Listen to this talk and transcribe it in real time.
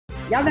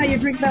Y'all got your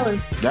drink, fellas?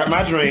 Got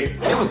my drink.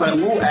 It was like,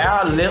 ooh,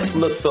 our lips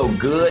look so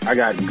good. I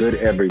got good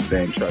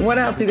everything, trust me. What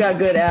else you got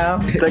good, Al?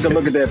 Take a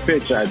look at that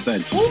picture I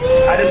sent you.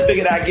 I just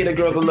figured I'd get the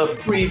girls a little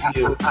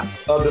preview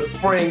of the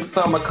spring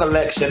summer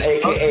collection,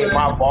 aka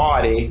my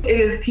body. It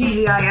is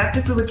TGIF.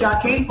 This is what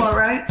y'all came for,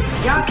 right?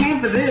 Y'all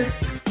came for this.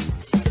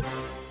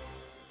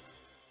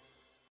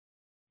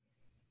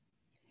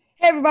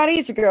 Hey everybody,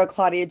 it's your girl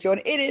Claudia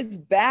Jordan. It is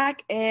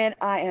back, and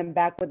I am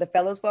back with the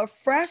fellas for a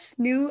fresh,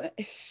 new,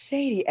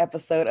 shady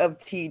episode of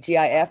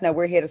TGIF. Now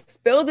we're here to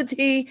spill the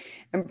tea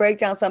and break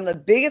down some of the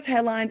biggest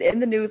headlines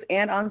in the news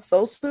and on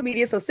social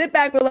media. So sit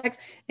back, relax,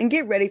 and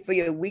get ready for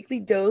your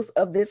weekly dose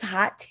of this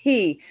hot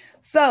tea.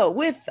 So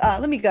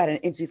let me go ahead and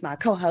introduce my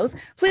co-host.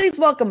 Please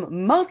welcome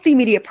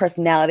multimedia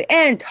personality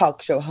and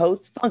talk show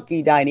host,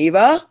 Funky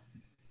Dineva.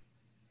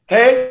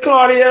 Hey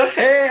Claudia,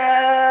 hey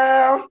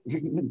Al.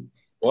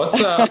 What's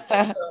up?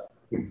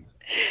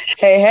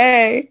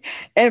 Hey.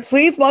 And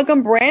please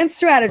welcome brand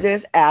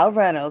strategist, Al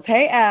Reynolds.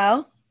 Hey,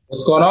 Al.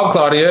 What's going on,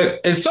 Claudia?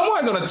 Is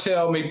someone going to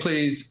tell me,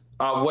 please,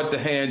 what the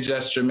hand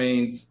gesture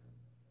means?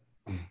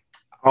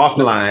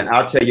 Offline,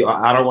 I'll tell you.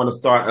 I don't want to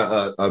start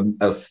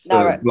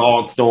a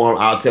blog storm.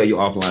 I'll tell you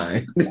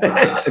offline.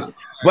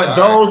 But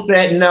those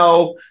that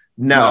know.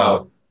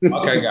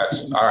 Okay,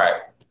 gotcha. All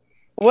right.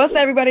 What's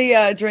everybody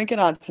drinking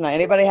on tonight?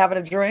 Anybody having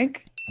a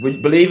drink?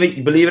 Believe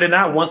it or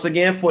not, once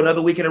again, for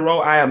another week in a row,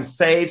 I am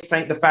saved,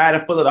 sanctified,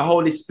 and full of the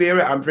Holy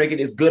Spirit. I'm drinking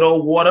this good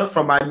old water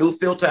from my new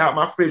filter out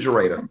my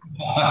refrigerator.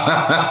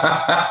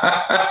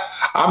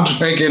 I'm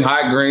drinking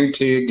hot green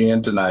tea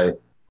again tonight.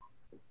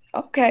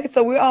 Okay,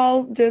 so we're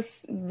all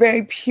just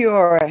very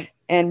pure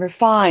and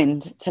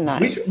refined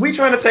tonight. We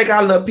trying to take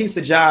our little piece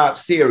of job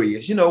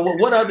serious. You know,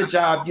 what other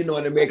job, in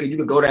America, you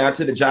could go down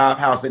to the job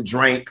house and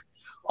drink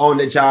on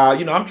the job.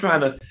 I'm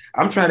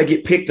trying to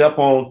get picked up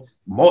on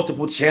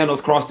multiple channels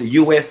across the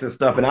U.S. and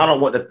stuff, and I don't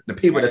want the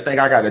people to think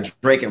I got a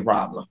drinking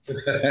problem.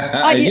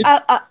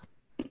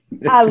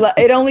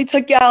 It only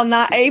took y'all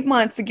not 8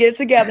 months to get it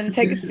together and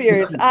take it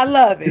serious. I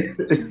love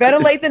it. Better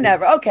late than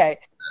never. Okay,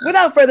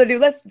 without further ado,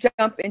 let's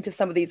jump into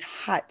some of these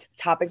hot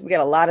topics. We got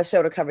a lot of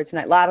show to cover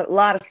tonight. A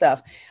lot of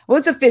stuff. Well,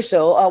 it's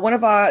official. One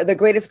of the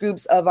greatest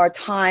groups of our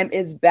time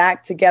is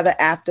back together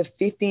after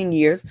 15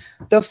 years.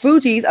 The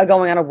Fugees are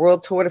going on a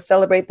world tour to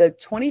celebrate the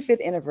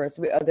 25th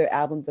anniversary of their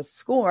album, The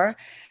Score.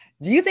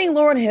 Do you think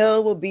Lauryn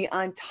Hill will be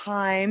on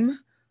time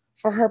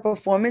for her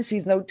performance?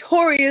 She's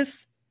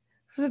notorious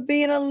for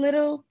being a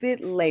little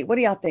bit late. What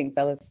do y'all think,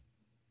 fellas?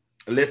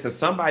 Listen,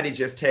 somebody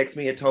just texted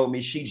me and told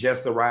me she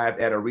just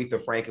arrived at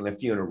Aretha Franklin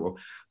funeral.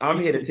 I'm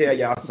here to tell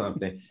y'all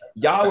something.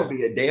 Y'all would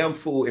be a damn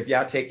fool if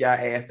y'all take y'all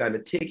ass down to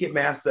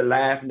Ticketmaster,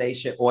 Live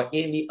Nation, or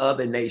any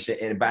other nation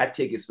and buy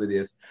tickets for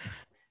this.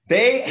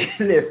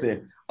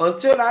 Listen,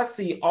 until I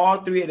see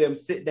all three of them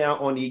sit down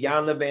on the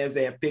Iyanla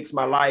Vanzant Fix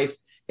My Life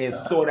and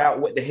sort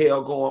out what the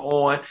hell going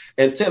on,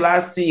 until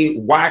I see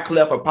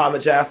Wyclef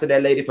apologize to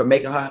that lady for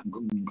making her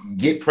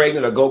get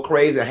pregnant or go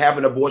crazy or have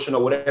an abortion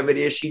or whatever it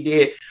is she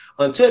did,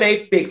 until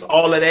they fix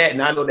all of that,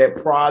 and I know that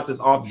Pras is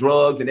off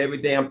drugs and every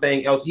damn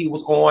thing else he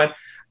was on,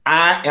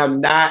 I am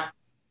not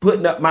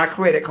putting up my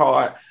credit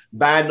card,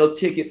 buying no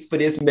tickets for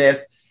this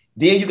mess.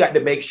 Then you got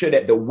to make sure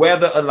that the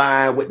weather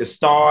aligned with the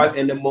stars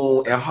and the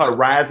moon and her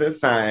rising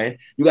sign.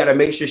 You got to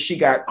make sure she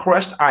got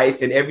crushed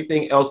ice and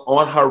everything else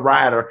on her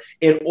rider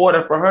in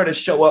order for her to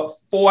show up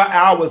 4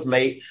 hours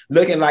late,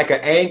 looking like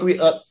an angry,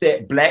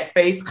 upset,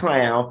 black-faced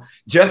clown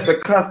just to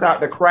cuss out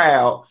the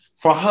crowd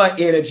for her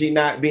energy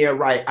not being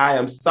right. I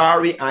am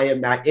sorry. I am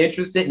not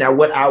interested. Now,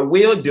 what I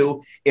will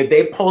do, if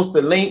they post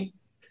a link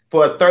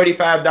for a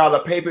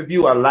 $35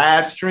 pay-per-view, a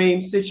live stream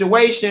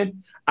situation,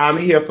 I'm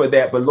here for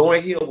that. But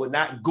Lauryn Hill would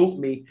not goop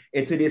me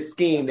into this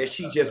scheme that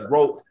she just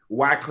wrote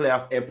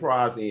Wyclef and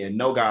Pras in.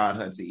 No God,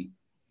 Hunty.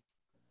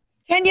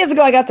 10 years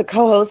ago, I got to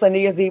co-host a New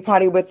Year's Eve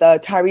party with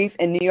Tyrese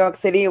in New York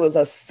City. It was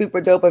a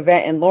super dope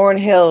event, and Lauryn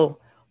Hill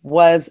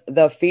was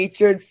the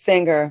featured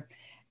singer.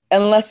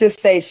 And let's just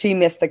say she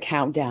missed the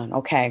countdown,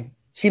 okay?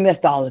 She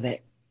missed all of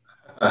it.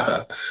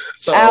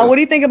 So, Al, what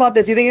do you think about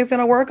this? You think it's going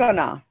to work or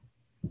not?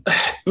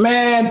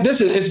 Man,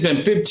 it's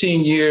been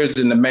 15 years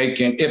in the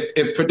making.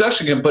 If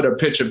production can put a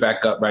picture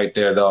back up right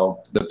there,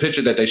 though, the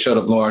picture that they showed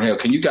of Lauryn Hill,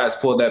 can you guys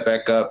pull that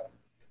back up?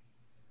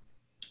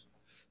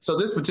 So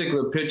this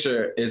particular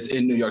picture is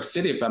in New York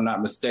City, if I'm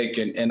not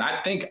mistaken. And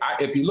I think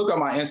if you look on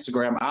my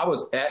Instagram, I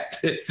was at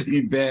this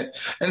event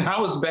and I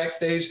was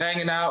backstage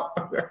hanging out.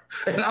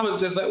 And I was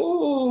just like,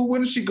 ooh,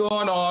 when is she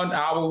going on?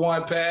 Hour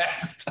 1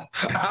 passed.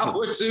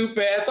 Hour 2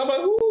 passed. I'm like,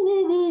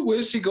 ooh,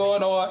 where's she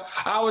going on?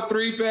 Hour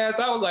 3 passed.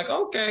 I was like,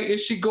 okay,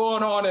 is she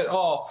going on at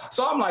all?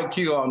 So I'm like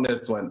Q on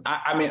this one.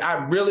 I mean,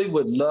 I really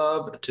would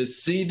love to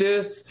see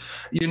this.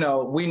 You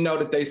know, we know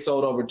that they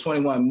sold over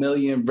 21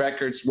 million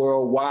records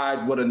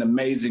worldwide. What an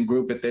amazing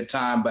group at that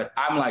time, but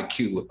I'm like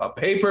Q, a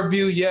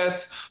pay-per-view,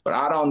 yes, but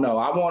I don't know.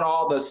 I want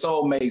all the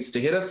soulmates to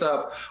hit us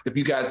up if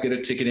you guys get a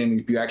ticket and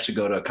if you actually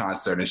go to a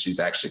concert and she's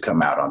actually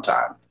come out on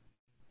time.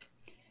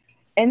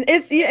 And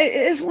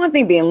it's one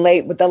thing being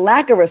late, but the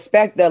lack of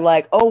respect, they're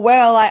like, oh,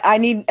 well, I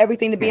need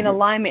everything to be in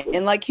alignment.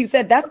 And like you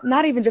said, that's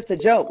not even just a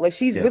joke. Like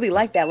she's really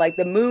like that. Like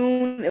the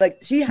moon, like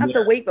she has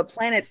to wait for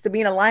planets to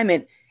be in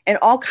alignment and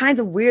all kinds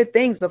of weird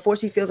things before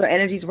she feels her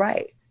energy's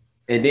right.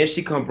 And then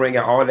she come bring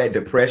out all that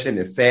depression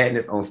and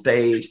sadness on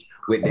stage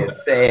with that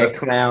sad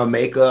clown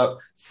makeup,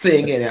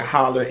 singing and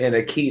hollering in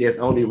a key that's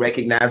only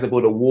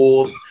recognizable to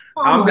wolves.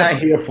 I'm not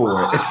here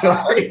for it.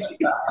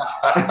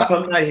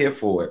 I'm not here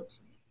for it.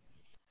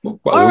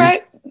 All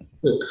right.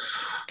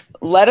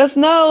 Let us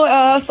know,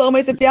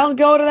 soulmates, if y'all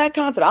go to that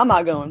concert. I'm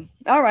not going.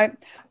 All right.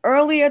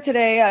 Earlier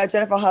today,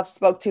 Jennifer Hough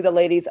spoke to the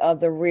ladies of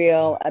The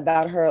Real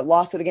about her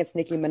lawsuit against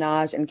Nicki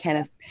Minaj and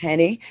Kenneth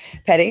Petty,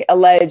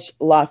 alleged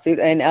lawsuit.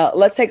 And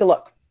let's take a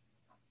look.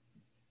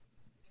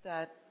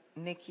 That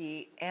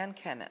Nicki and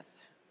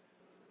Kenneth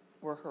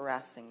were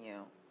harassing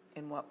you.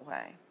 In what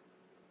way?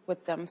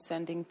 With them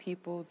sending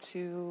people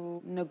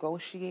to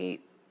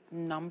negotiate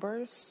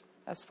numbers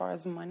as far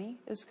as money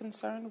is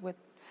concerned with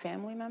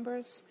family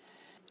members.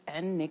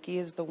 And Nicki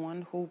is the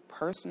one who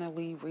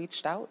personally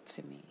reached out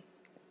to me.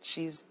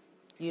 She's,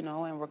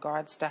 in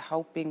regards to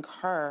helping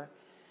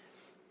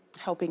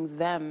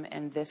them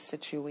in this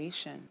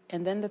situation.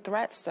 And then the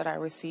threats that I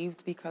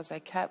received because I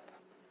kept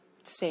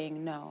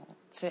saying no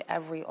to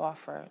every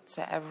offer,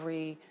 to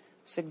every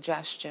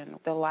suggestion.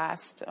 The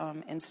last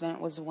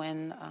incident was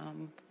when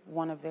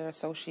one of their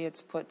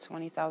associates put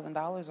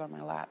 $20,000 on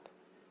my lap,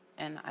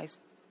 and I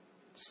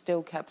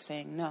still kept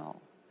saying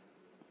no.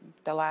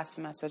 The last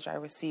message I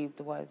received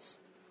was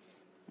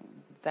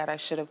that I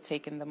should have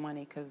taken the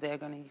money because they're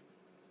going to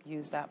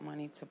use that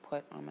money to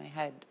put on my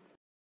head.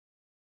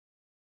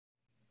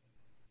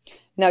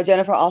 Now,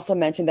 Jennifer also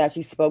mentioned that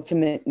she spoke to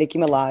Nicki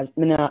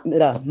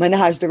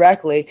Minaj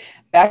directly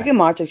back in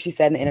March, like she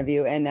said in the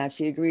interview, and that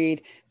she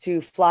agreed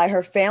to fly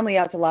her family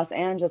out to Los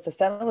Angeles to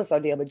settle this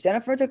ordeal. But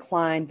Jennifer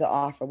declined the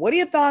offer. What are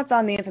your thoughts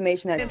on the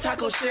information that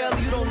Taco Shell?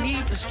 You don't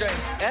need to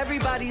stress.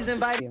 Everybody's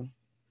invited.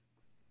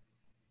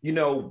 I'm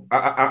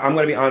going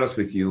to be honest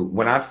with you.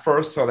 When I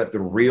first saw that The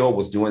Real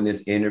was doing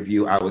this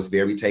interview, I was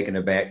very taken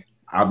aback.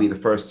 I'll be the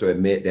first to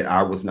admit that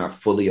I was not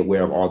fully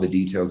aware of all the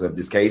details of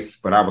this case,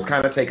 but I was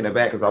kind of taken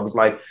aback because I was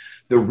like,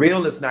 The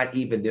Real is not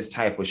even this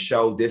type of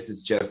show. This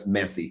is just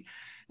messy.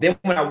 Then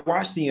when I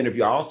watched the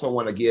interview, I also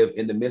want to give,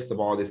 in the midst of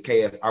all this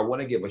chaos, I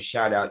want to give a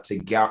shout out to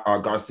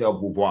Garcelle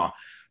Beauvoir,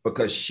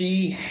 because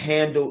she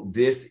handled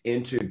this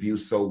interview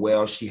so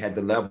well. She had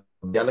the level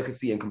of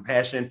delicacy and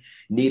compassion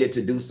needed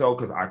to do so,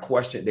 because I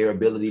questioned their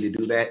ability to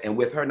do that. And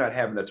with her not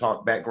having a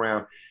talk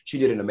background, she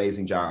did an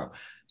amazing job.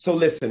 So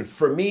listen,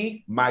 for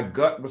me, my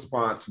gut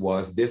response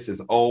was, this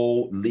is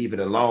old, leave it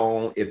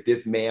alone. If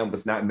this man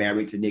was not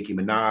married to Nicki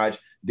Minaj,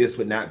 this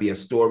would not be a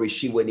story.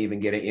 She wouldn't even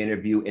get an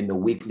interview in the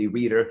Weekly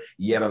Reader,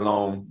 yet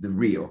alone The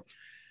Real.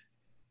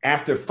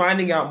 After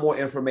finding out more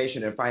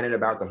information and finding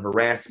about the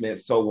harassment,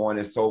 so on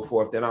and so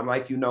forth, then I'm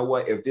like, you know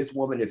what? If this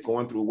woman is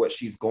going through what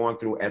she's going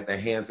through at the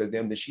hands of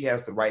them, then she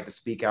has the right to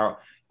speak out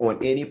on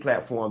any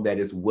platform that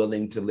is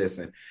willing to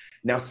listen.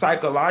 Now,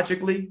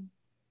 psychologically,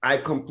 I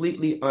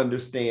completely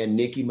understand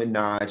Nicki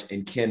Minaj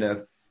and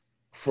Kenneth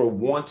for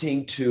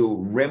wanting to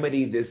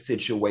remedy this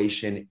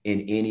situation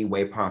in any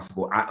way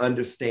possible. I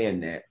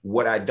understand that.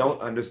 What I don't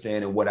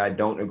understand and what I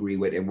don't agree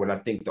with, and what I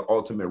think the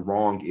ultimate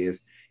wrong is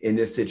in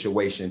this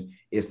situation,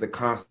 is the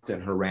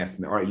constant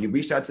harassment. All right, you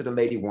reached out to the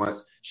lady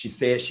once. She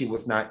said she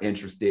was not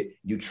interested.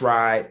 You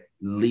tried,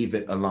 leave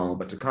it alone.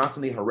 But to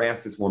constantly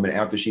harass this woman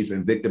after she's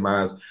been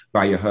victimized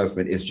by your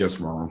husband is just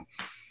wrong.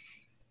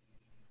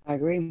 I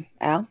agree.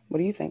 Al, what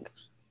do you think?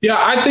 Yeah,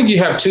 I think you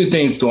have two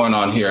things going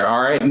on here.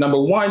 All right.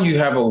 Number one, you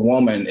have a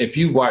woman, if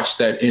you watch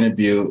that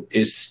interview,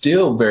 is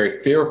still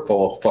very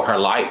fearful for her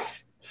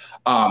life.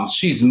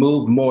 She's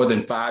moved more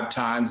than 5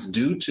 times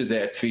due to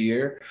that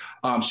fear.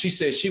 She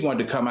said she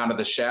wanted to come out of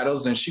the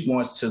shadows and she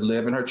wants to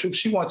live in her truth.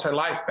 She wants her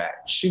life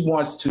back. She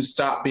wants to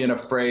stop being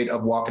afraid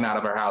of walking out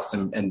of her house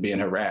and being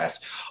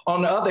harassed.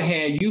 On the other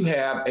hand, you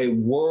have a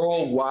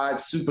worldwide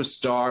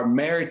superstar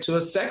married to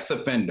a sex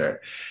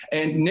offender,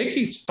 and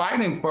Nicki's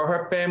fighting for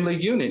her family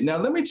unit. Now,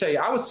 let me tell you,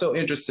 I was so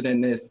interested in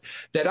this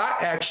that I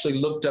actually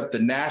looked up the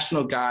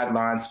national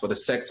guidelines for the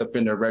sex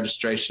offender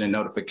registration and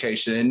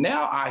notification. And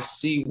now I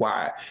see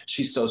why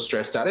she's so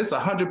stressed out. It's a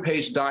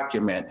 100-page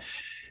document.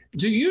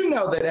 Do you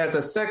know that as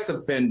a sex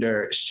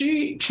offender,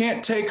 she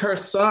can't take her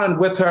son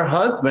with her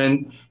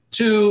husband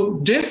to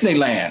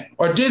Disneyland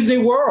or Disney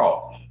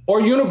World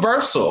or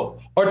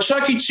Universal or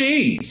Chuck E.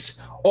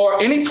 Cheese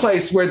or any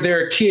place where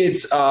there are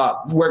kids,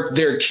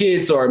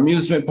 or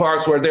amusement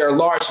parks where there are a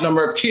large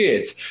number of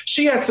kids?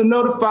 She has to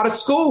notify the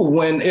school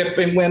when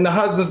the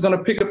husband's going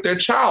to pick up their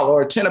child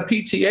or attend a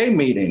PTA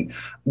meeting.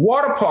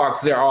 Water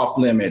parks, they're off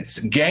limits.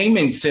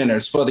 Gaming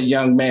centers for the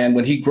young man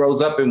when he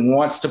grows up and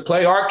wants to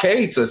play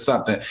arcades or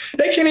something.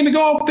 They can't even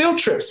go on field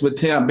trips with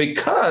him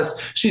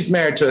because she's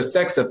married to a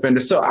sex offender.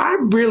 So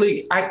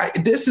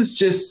this is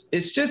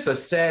just a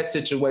sad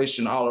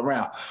situation all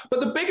around.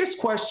 But the biggest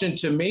question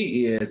to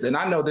me is, and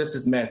I know this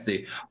is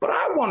messy, but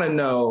I want to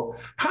know,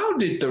 how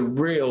did The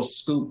Real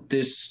scoop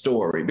this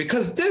story?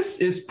 Because this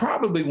is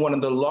probably one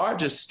of the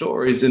largest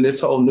stories in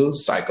this whole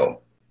news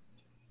cycle.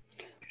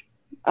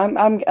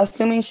 I'm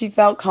assuming she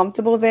felt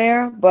comfortable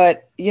there,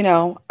 but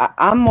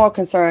I'm more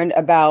concerned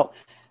about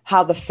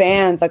how the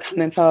fans are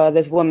coming for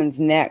this woman's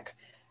neck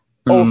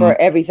over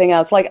everything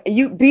else. Like,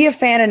 you be a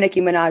fan of Nicki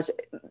Minaj.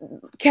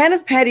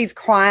 Kenneth Petty's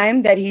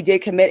crime that he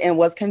did commit and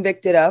was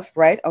convicted of,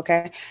 right?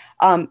 Okay.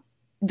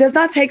 Does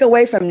not take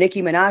away from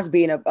Nicki Minaj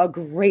being a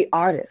great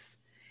artist.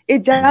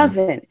 It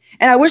doesn't.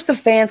 And I wish the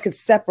fans could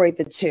separate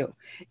the two.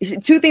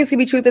 Two things can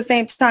be true at the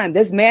same time.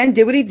 This man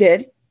did what he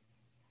did.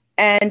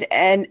 And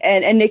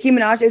Nicki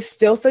Minaj is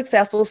still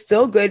successful,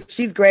 still good.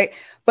 She's great.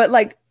 But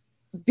like,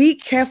 be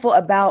careful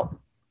about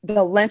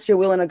the lengths you're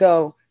willing to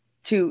go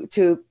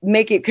to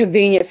make it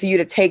convenient for you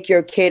to take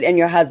your kid and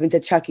your husband to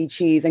Chuck E.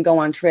 Cheese and go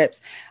on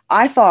trips.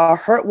 I saw a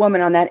hurt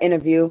woman on that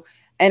interview,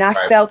 and I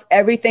felt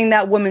everything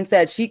that woman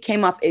said. She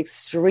came off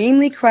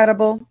extremely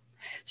credible.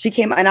 She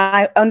came, and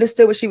I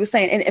understood what she was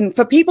saying. And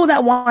for people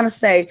that want to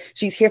say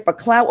she's here for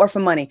clout or for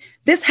money,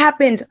 this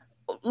happened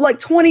like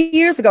 20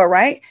 years ago,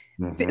 right?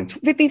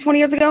 15, 20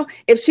 years ago.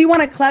 If she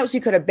wanted clout, she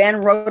could have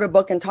wrote a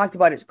book and talked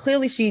about it.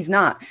 Clearly she's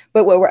not.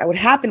 But what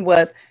happened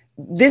was,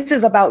 this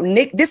is about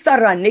Nick. This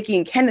started on Nicki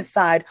and Kenneth's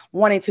side,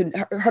 wanting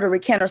her to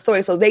recant her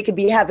story so they could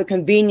have the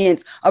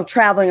convenience of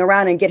traveling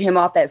around and get him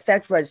off that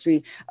sex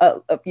registry,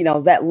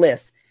 that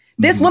list.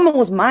 This woman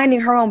was minding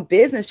her own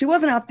business. She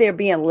wasn't out there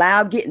being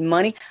loud, getting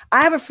money.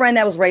 I have a friend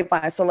that was raped by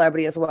a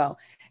celebrity as well.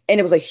 And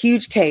it was a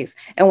huge case.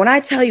 And when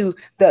I tell you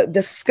the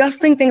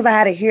disgusting things I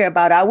had to hear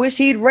about, I wish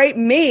he'd raped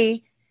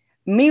me.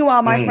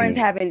 Meanwhile, my friend's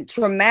having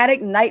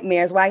traumatic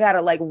nightmares where I got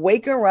to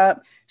wake her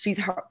up. She's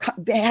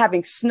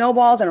having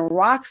snowballs and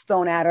rocks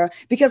thrown at her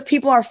because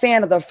people are a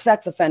fan of the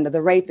sex offender,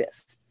 the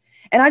rapist.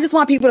 And I just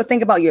want people to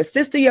think about your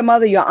sister, your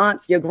mother, your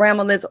aunts, your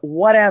grandmothers,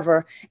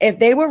 whatever. If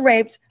they were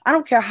raped, I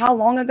don't care how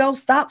long ago,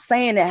 stop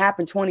saying it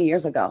happened 20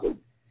 years ago.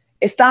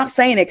 Stop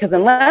saying it, because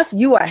unless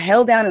you are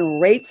held down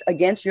and raped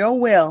against your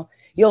will,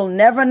 you'll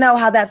never know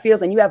how that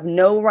feels. And you have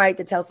no right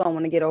to tell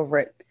someone to get over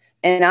it.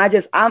 And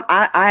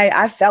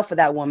I felt for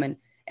that woman.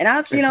 And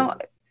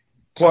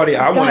Claudia,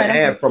 I want to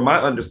add, from my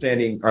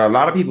understanding, a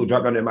lot of people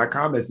dropped under my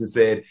comments and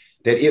said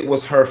that it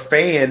was her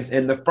fans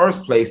in the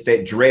first place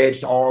that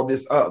dredged all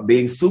this up.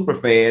 Being super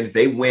fans,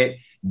 they went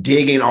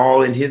digging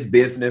all in his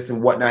business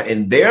and whatnot.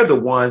 And they're the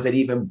ones that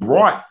even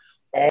brought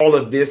all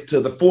of this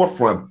to the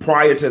forefront.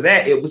 Prior to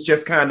that, it was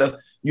just kind of,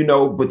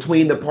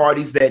 between the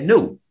parties that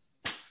knew.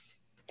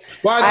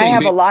 Well, I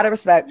have a lot of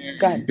respect.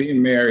 Go ahead.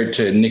 Being married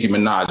to Nicki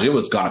Minaj, it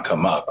was going to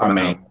come up. I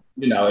mean,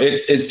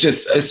 it's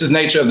the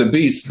nature of the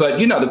beast. But,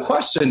 the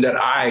question that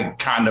I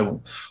kind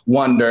of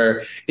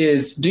wonder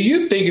is, do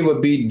you think it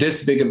would be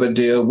this big of a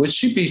deal? Would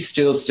she be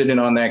still sitting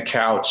on that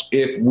couch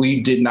if we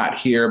did not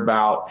hear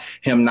about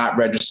him not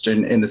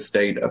registering in the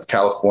state of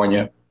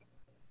California?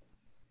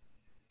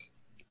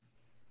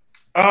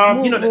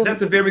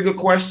 That's a very good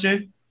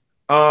question.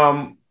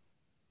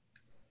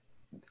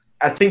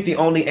 I think the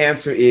only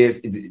answer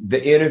is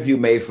the interview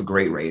made for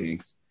great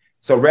ratings.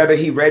 So whether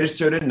he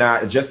registered or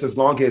not, just as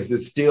long as it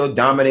still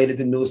dominated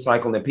the news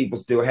cycle and people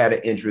still had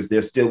an interest,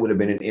 there still would have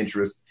been an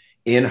interest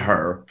in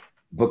her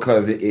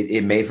because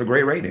it made for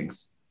great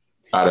ratings.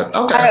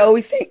 Okay. I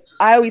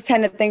always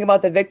tend to think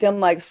about the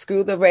victim, like,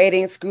 screw the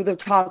ratings, screw the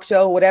talk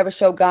show, whatever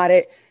show got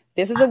it.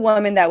 This is a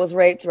woman that was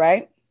raped,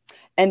 right?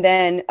 And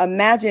then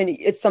imagine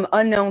it's some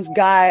unknown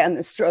guy on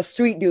a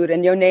street dude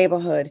in your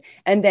neighborhood.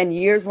 And then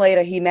years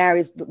later, he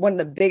marries one of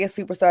the biggest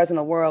superstars in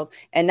the world.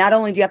 And not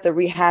only do you have to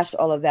rehash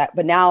all of that,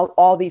 but now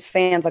all these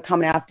fans are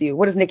coming after you.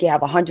 What does Nicki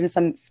have? 100 and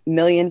some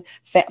million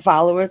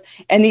followers.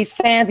 And these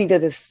fans need to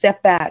just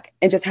step back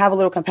and just have a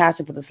little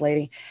compassion for this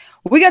lady.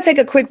 We got to take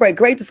a quick break.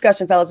 Great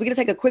discussion, fellas. We got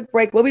to take a quick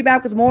break. We'll be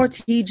back with more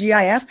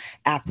TGIF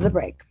after the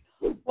break.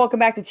 Welcome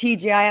back to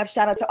TGIF.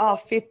 Shout out to all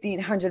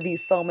 1,500 of you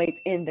soulmates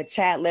in the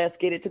chat. Let's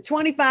get it to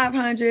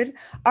 2,500.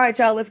 All right,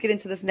 y'all, let's get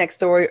into this next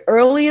story.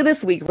 Earlier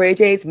this week, Ray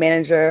J's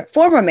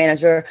former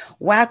manager,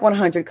 Wack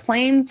 100,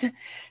 claimed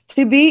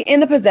to be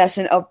in the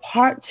possession of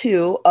part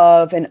 2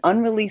 of an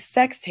unreleased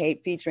sex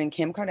tape featuring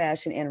Kim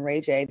Kardashian and Ray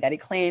J that he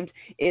claimed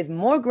is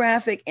more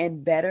graphic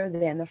and better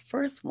than the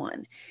first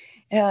one.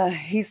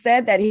 He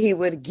said that he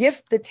would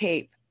gift the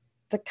tape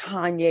to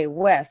Kanye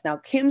West. Now,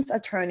 Kim's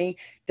attorney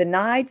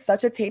denied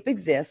such a tape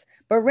exists,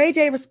 but Ray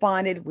J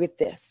responded with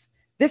this.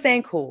 This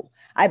ain't cool.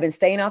 I've been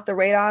staying off the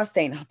radar,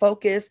 staying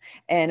focused,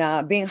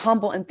 and being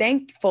humble and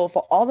thankful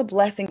for all the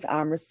blessings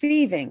I'm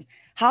receiving.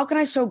 How can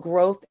I show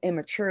growth and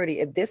maturity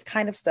if this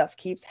kind of stuff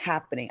keeps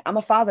happening? I'm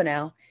a father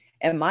now,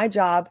 and my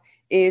job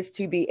is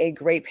to be a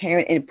great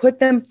parent and put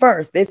them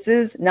first. This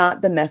is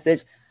not the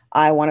message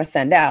I want to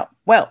send out.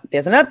 Well,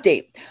 there's an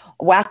update.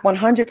 Whack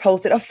 100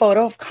 posted a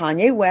photo of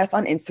Kanye West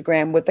on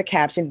Instagram with the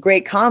caption,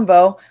 "Great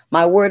convo.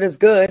 My word is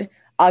good.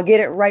 I'll get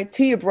it right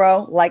to you,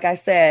 bro. Like I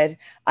said,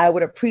 I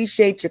would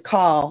appreciate your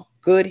call.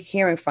 Good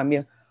hearing from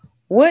you."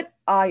 What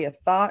are your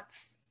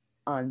thoughts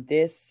on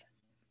this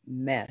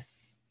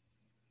mess?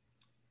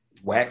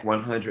 Whack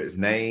 100's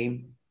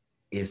name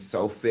is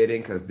so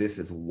fitting because this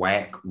is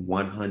Whack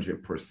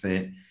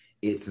 100%.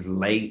 It's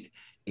late.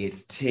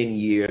 It's 10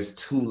 years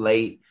too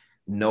late.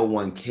 No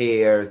one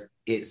cares.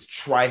 It's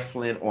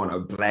trifling on a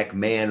black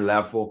man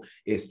level.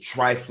 It's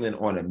trifling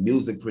on a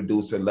music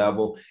producer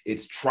level.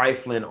 It's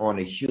trifling on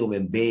a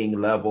human being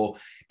level.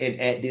 And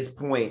at this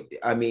point,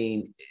 I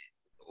mean,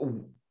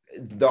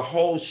 the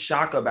whole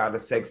shock about a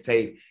sex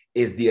tape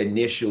is the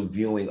initial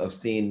viewing of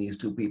seeing these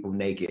two people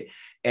naked.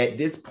 At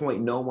this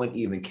point, no one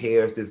even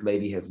cares. This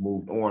lady has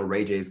moved on.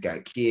 Ray J's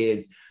got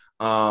kids.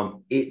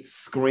 It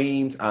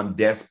screams, I'm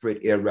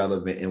desperate,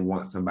 irrelevant, and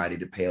want somebody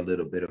to pay a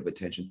little bit of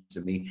attention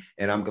to me.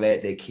 And I'm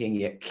glad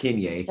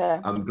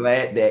that I'm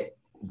glad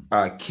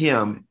that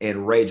Kim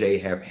and Ray J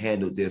have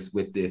handled this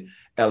with the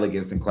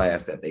elegance and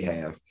class that they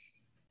have.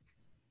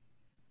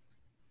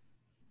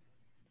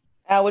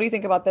 Al, what do you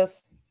think about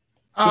this?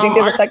 You think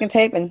there's a second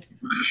tape? And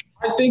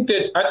I think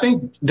that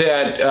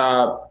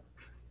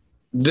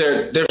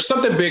there's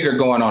something bigger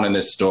going on in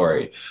this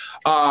story.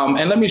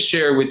 And let me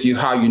share with you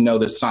how you know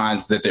the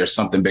signs that there's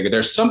something bigger.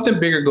 There's something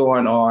bigger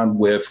going on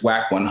with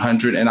Whack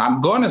 100. And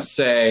I'm going to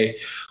say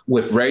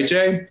with Ray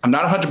J, I'm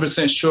not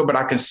 100% sure, but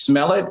I can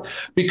smell it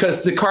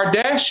because the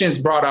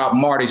Kardashians brought out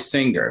Marty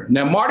Singer.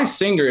 Now, Marty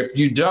Singer, if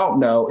you don't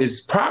know, is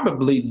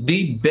probably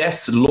the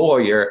best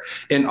lawyer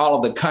in all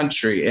of the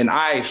country. And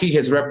he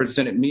has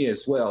represented me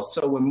as well.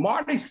 So when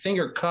Marty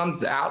Singer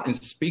comes out and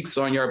speaks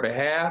on your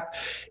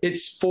behalf,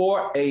 it's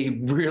for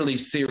a really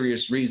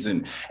serious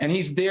reason. And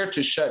he's there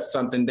to shut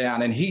something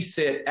down. And he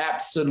said,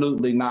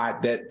 absolutely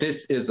not, that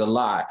this is a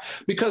lie.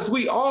 Because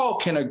we all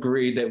can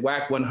agree that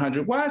Whack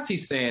 100, why is he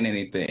saying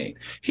anything?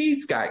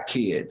 He's got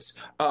kids.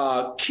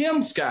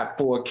 Kim's got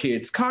 4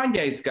 kids.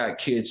 Kanye's got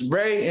kids.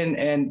 Ray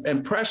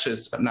and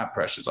Precious, not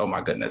Precious, oh my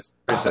goodness.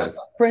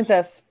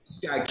 Princess. He's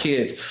got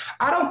kids.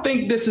 I don't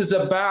think this is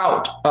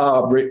about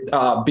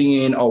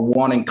being or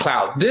wanting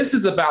clout. This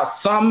is about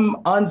some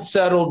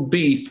unsettled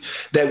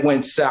beef that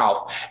went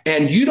south.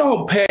 And you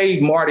don't pay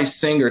Marty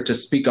Singer to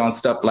speak on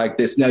stuff like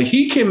this. Now,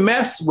 he can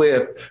mess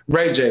with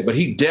Ray J, but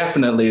he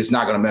definitely is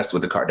not going to mess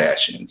with the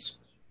Kardashians.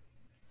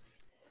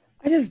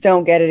 I just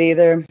don't get it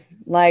either.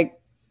 Like,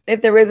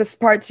 if there is a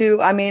part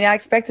 2, I mean, I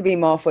expect to be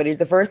more footage.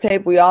 The first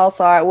tape we all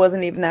saw, it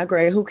wasn't even that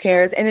great. Who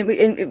cares?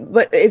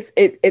 But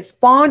it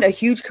spawned a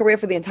huge career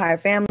for the entire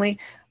family.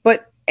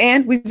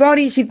 And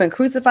she's been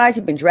crucified.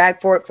 She's been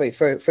dragged for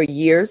it for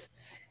years.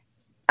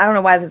 I don't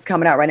know why this is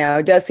coming out right now.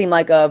 It does seem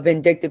like a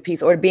vindictive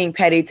piece or being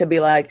petty to be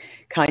like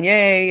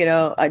Kanye.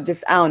 I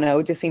don't know.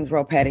 It just seems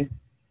real petty.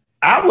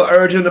 I would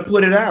urge him to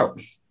put it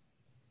out.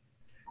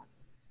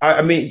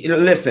 I mean,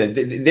 listen,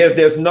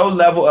 there's no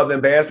level of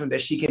embarrassment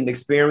that she can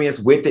experience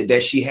with it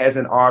that she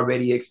hasn't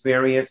already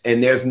experienced.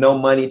 And there's no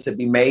money to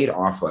be made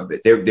off of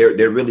it. There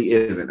really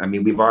isn't. I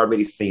mean, we've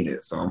already seen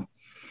it. So.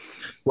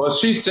 Well,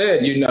 she said,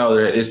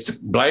 it's to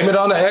blame it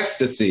on the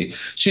ecstasy.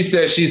 She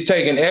said she's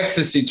taken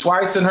ecstasy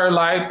twice in her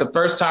life. The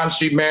first time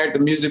she married the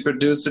music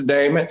producer,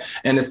 Damon,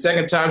 and the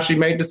second time she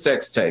made the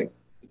sex tape.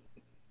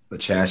 But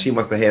child, she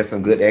must have had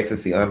some good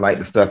ecstasy, unlike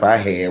the stuff I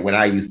had when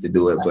I used to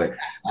do it. But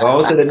go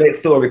on to the next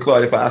story,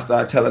 Claudia, if I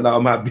start telling all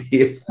my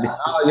business.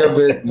 All your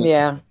business.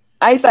 Yeah.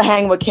 I used to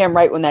hang with Kim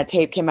right when that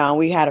tape came out, and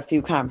we had a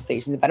few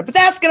conversations about it. But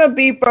that's going to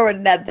be for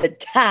another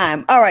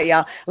time. All right,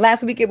 y'all.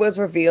 Last week, it was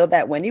revealed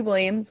that Wendy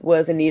Williams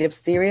was in need of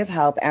serious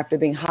help after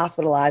being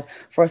hospitalized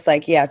for a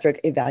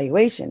psychiatric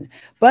evaluation.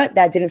 But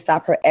that didn't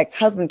stop her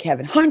ex-husband,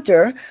 Kevin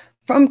Hunter,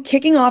 from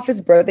kicking off his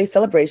birthday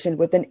celebration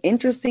with an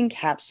interesting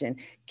caption.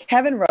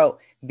 Kevin wrote,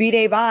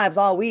 "B-Day vibes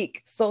all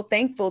week. So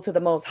thankful to the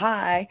Most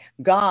High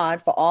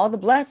God for all the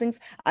blessings.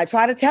 I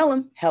try to tell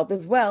him health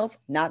is wealth,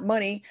 not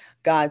money.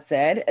 God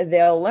said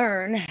they'll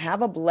learn.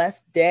 Have a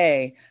blessed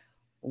day."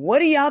 What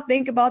do y'all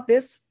think about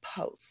this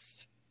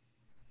post?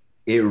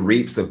 It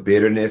reeks of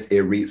bitterness.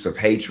 It reeks of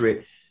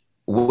hatred.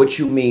 What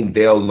you mean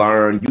they'll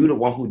learn? You the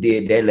one who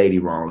did that lady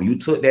wrong. You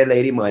took that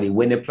lady money,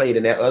 went and played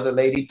in that other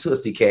lady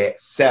Tootsie Cat,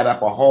 set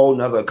up a whole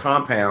nother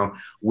compound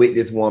with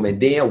this woman,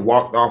 then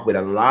walked off with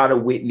a lot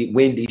of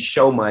Wendy's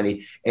show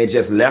money and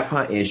just left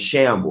her in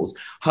shambles.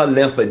 Her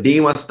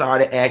lymphedema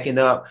started acting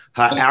up.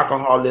 Her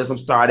alcoholism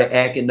started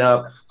acting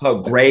up. Her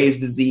Graves'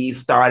 disease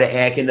started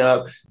acting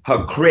up.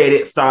 Her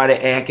credit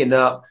started acting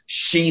up.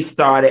 She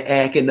started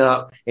acting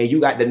up. And you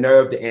got the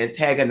nerve to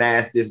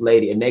antagonize this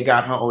lady. And they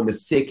got her on the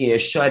sick and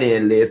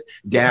shut-in list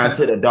down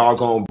to the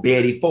doggone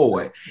Betty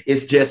Ford.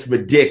 It's just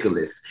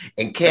ridiculous.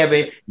 And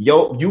Kevin,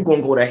 you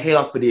gonna go to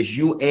hell for this,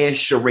 you and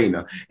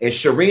Sharina. And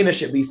Sharina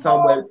should be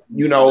somewhere,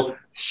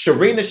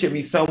 Sharina should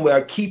be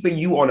somewhere keeping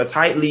you on a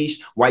tight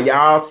leash while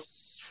y'all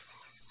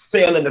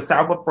sailing the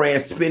south of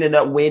France, spending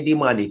up Wendy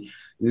money.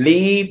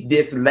 Leave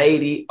this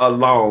lady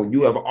alone.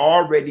 You have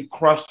already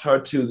crushed her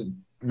to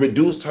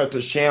reduced her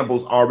to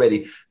shambles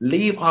already.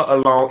 Leave her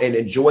alone and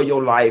enjoy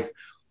your life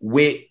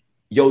with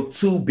your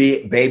too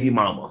big baby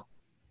mama.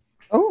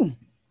 Oh,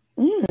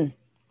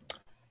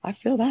 I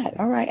feel that.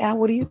 All right, Al,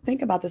 what do you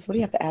think about this? What do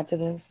you have to add to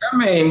this? I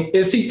mean,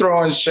 is he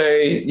throwing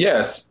shade?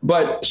 Yes,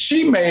 but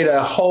she made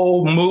a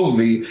whole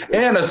movie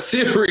and a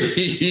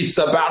series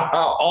about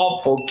how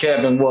awful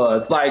Kevin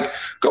was. Like,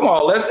 come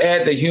on, let's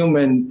add the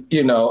human,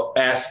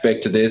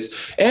 aspect to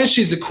this. And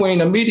she's the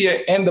queen of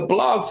media, and the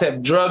blogs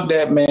have drugged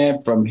that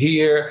man from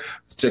here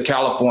to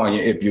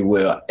California, if you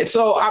will. And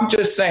so I'm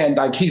just saying,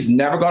 like, he's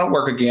never going to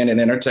work again in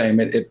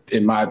entertainment,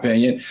 in my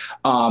opinion.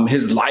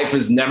 His life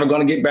is never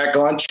going to get back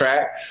on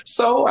track.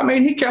 So, I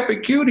mean, he kept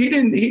it cute. He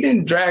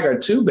didn't drag her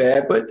too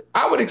bad, but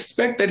I would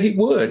expect that he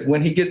would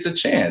when he gets a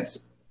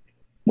chance.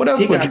 What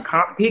else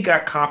he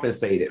got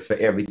compensated for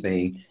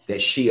everything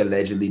that she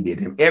allegedly did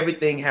him.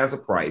 Everything has a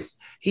price.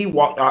 He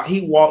walked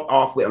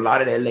off with a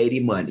lot of that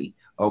lady money,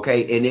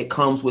 okay? And it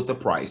comes with the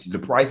price. The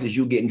price is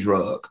you getting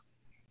drugged.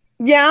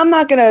 Yeah, I'm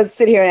not going to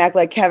sit here and act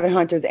like Kevin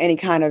Hunter's any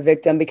kind of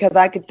victim, because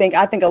I think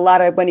a lot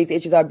of Wendy's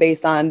issues are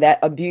based on that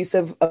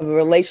abusive of a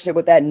relationship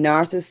with that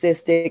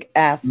narcissistic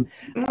ass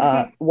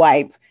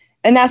wipe.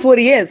 And that's what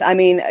he is. I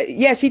mean,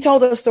 yeah, she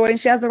told her story and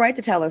she has the right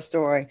to tell her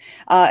story.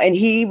 And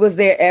he was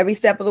there every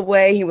step of the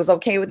way. He was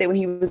okay with it when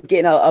he was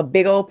getting a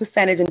big old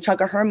percentage and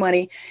chunk of her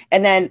money,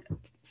 and then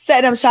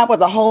set him shop with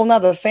a whole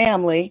nother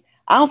family.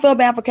 I don't feel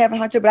bad for Kevin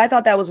Hunter, but I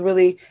thought that was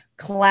really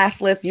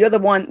classless. You're the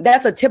one,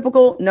 that's a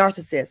typical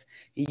narcissist.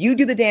 You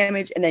do the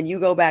damage and then you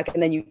go back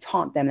and then you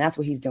taunt them. That's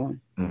what he's doing.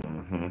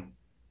 Mm-hmm.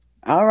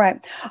 All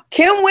right.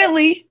 Kim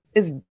Whitley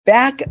is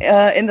back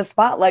in the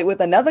spotlight with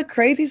another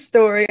crazy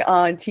story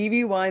on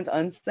TV One's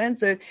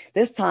Uncensored.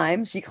 This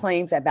time she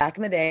claims that back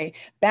in the day,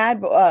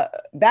 bad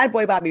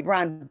boy Bobby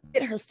Brown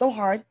hit her so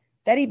hard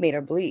that he made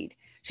her bleed.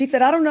 She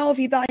said, I don't know if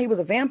he thought he was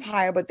a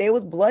vampire, but there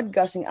was blood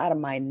gushing out of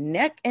my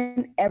neck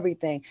and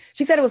everything.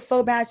 She said it was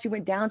so bad she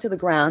went down to the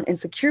ground and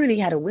security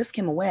had to whisk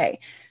him away.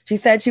 She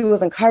said she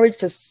was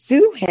encouraged to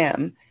sue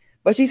him,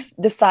 but she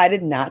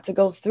decided not to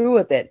go through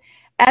with it.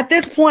 At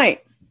this point,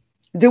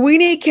 do we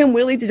need Kim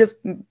Whitley to just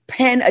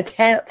pen a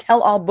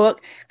tell-all book?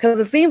 Because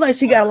it seems like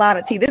she got a lot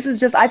of tea. I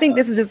think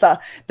this is just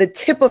the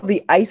tip of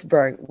the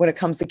iceberg when it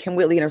comes to Kim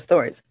Whitley and her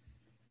stories.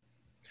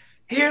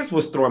 Here's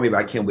what's throwing me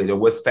about Kim Whitley,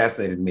 what's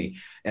fascinating me,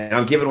 and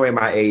I'm giving away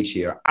my age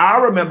here.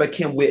 I remember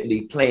Kim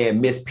Whitley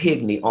playing Miss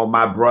Piggy on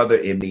My Brother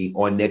and Me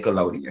on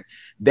Nickelodeon.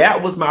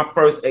 That was my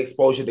first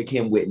exposure to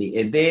Kim Whitley.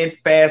 And then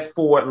fast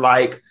forward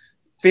like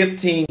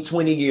 15,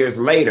 20 years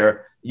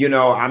later,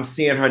 I'm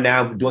seeing her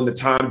now doing the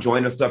Tom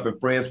Joyner stuff and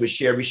Friends with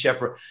Sherry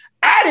Shepherd.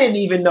 I didn't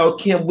even know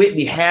Kim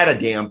Whitley had a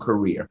damn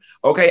career.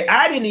 Okay.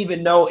 I didn't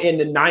even know in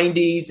the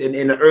 90s and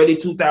in the early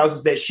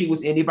 2000s that she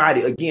was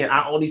anybody. Again,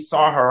 I only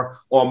saw her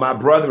on My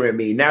Brother and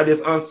Me. Now,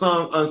 this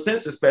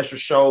Uncensored special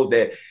showed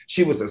that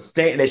she was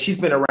that she's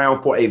been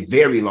around for a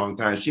very long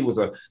time. She was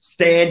a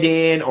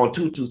stand-in on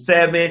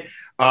 227.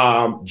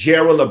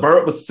 Gerald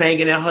Levert was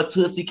singing at her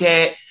Tootsie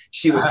Cat.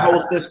 She was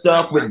hosting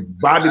stuff with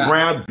Bobby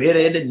Brown, bitter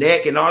in the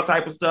neck and all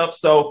type of stuff.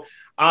 So,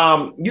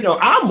 I'm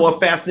more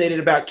fascinated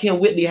about Kim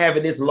Whitley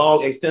having this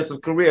long,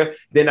 extensive career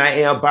than I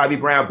am Bobby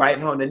Brown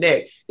biting her on the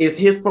neck. It's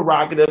his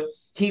prerogative.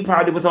 He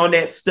probably was on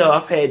that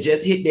stuff, had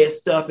just hit that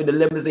stuff in the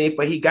limousine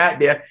before he got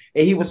there,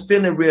 and he was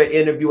feeling real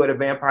Interview at a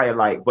Vampire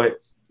like. But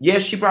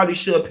yes, she probably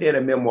should pen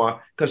a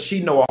memoir because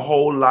she know a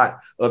whole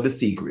lot of the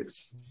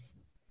secrets.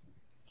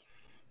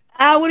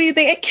 What do you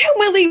think? And Kim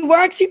Whitley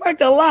worked. She worked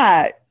a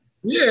lot.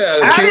 Yeah,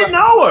 I didn't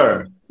know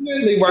her.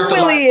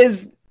 Really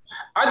is.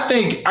 I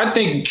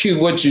think Q,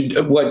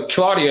 what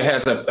Claudia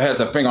has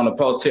a finger on the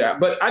pulse here,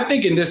 but I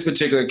think in this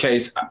particular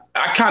case,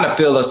 I kind of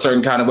feel a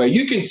certain kind of way.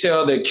 You can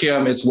tell that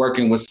Kim is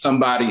working with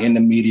somebody in the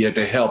media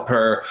to help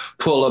her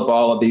pull up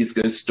all of these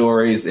good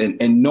stories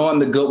and knowing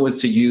the good ones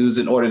to use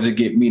in order to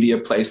get media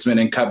placement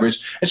and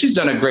coverage. And she's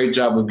done a great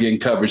job of getting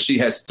coverage. She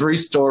has 3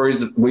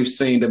 stories we've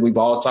seen that we've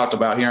all talked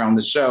about here on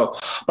the show.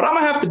 But I'm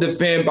gonna have to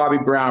defend Bobby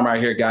Brown right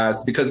here,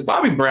 guys, because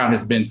Bobby Brown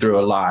has been through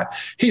a lot.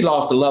 He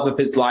lost the love of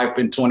his life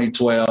in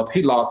 2012.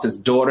 He lost his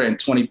daughter in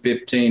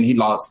 2015. He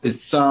lost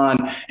his son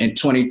in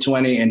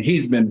 2020, and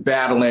he's been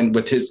battling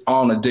with his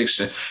own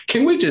addiction.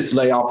 Can we just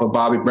lay off of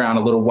Bobby Brown a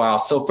little while?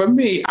 So for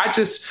me, I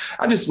just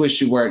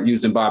wish you weren't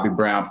using Bobby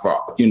Brown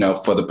for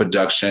the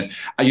production.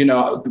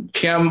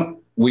 Kim,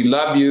 we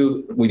love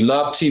you. We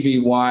love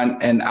TV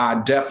One, and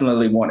I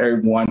definitely want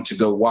everyone to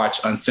go watch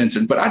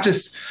Uncensored. But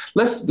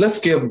let's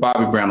give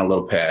Bobby Brown a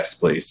little pass,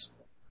 please.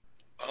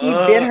 He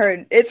bit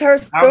her. It's her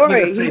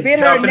story. He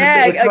bit her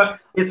neck.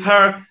 It's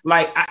her.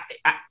 Like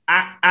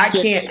I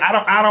can't.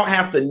 I don't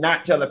have to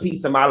not tell a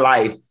piece of my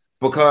life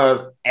because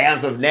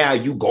as of now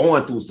you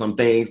going through some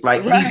things.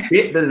 Like right.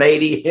 He bit the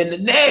lady in the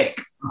neck.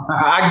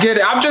 I get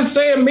it. I'm just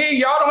saying me.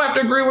 Y'all don't have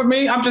to agree with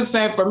me. I'm just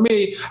saying for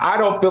me, I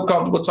don't feel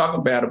comfortable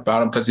talking bad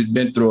about him because he's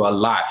been through a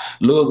lot.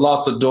 Lou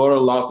lost a daughter,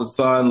 lost a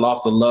son,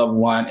 lost a loved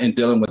one, and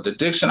dealing with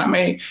addiction. I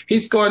mean,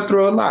 he's going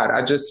through a lot.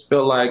 I just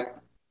feel like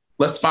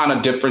let's find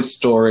a different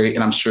story,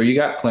 and I'm sure you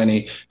got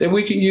plenty that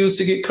we can use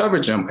to get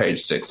coverage on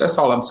Page 6. That's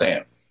all I'm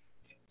saying.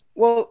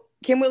 Well,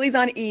 Kim Whitley's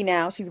on E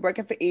now. She's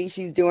working for E.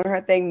 She's doing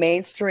her thing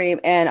mainstream.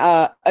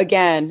 And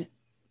again,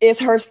 it's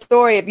her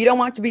story. If you don't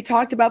want to be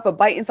talked about for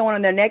biting someone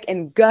on their neck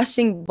and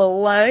gushing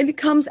blood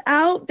comes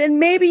out, then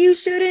maybe you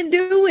shouldn't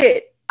do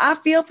it. I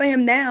feel for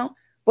him now,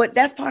 but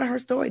that's part of her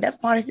story. That's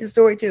part of his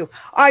story too.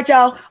 All right,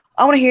 y'all.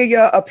 I want to hear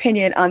your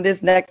opinion on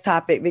this next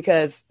topic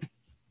because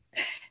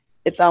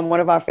it's on one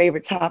of our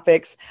favorite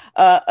topics.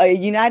 A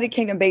United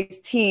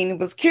Kingdom-based teen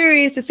was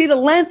curious to see the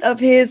length of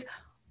his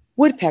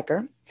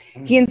woodpecker.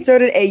 He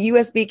inserted a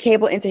USB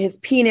cable into his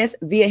penis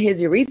via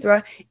his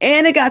urethra,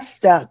 and it got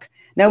stuck.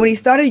 Now, when he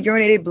started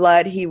urinating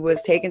blood, he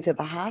was taken to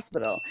the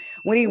hospital.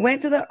 When he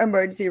went to the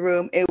emergency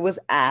room, it was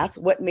asked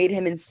what made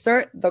him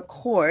insert the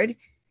cord.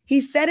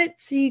 He said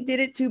he did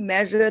it to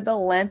measure the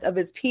length of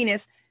his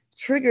penis,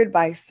 triggered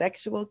by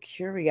sexual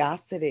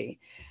curiosity.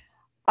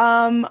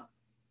 I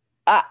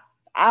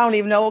don't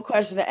even know what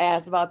question to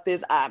ask about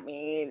this. I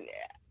mean,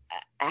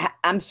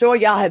 I'm sure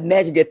y'all have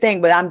measured your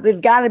thing, but there's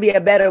got to be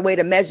a better way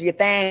to measure your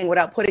thing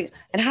without putting.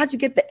 And how'd you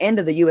get the end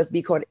of the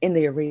USB cord in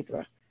the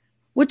urethra?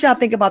 What y'all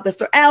think about this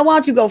story? Al, why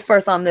don't you go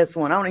first on this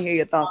one? I want to hear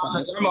your thoughts on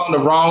this. I'm on the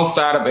wrong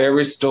side of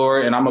every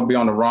story, and I'm going to be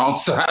on the wrong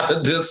side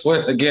of this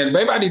one again.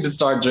 Maybe I need to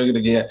start drinking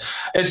again.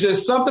 It's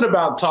just something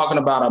about talking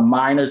about a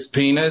minor's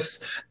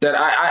penis that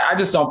I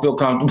just don't feel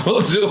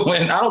comfortable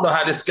doing. I don't know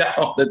how this got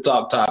on the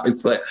top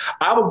topics, but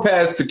I will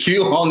pass to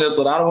Q on this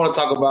one. I don't want to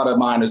talk about a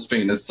minor's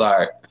penis.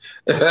 Sorry.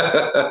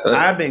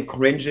 I've been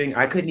cringing.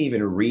 I couldn't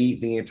even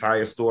read the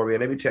entire story.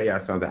 And let me tell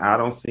y'all something. I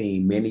don't see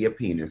many a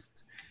penis.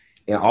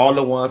 And all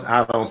the ones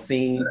I don't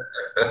seen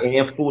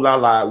and fool I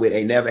lied with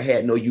ain't never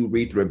had no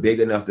urethra big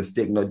enough to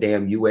stick no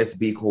damn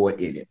USB cord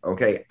in it.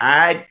 Okay.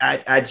 I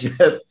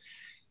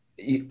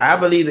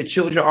believe the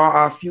children are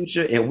our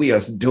future and we are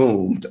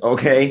doomed.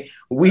 Okay.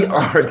 We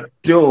are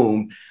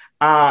doomed.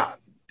 I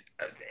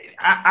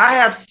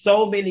have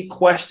so many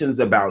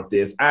questions about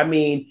this. I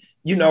mean,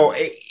 you know,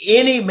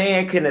 any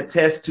man can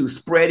attest to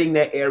spreading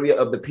that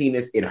area of the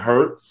penis. It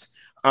hurts.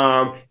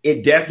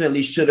 It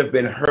definitely should have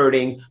been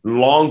hurting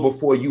long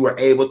before you were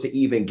able to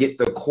even get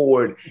the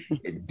cord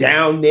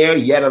down there,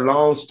 yet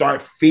alone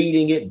start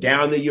feeding it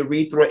down the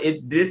urethra.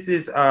 It's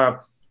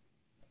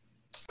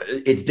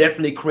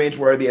definitely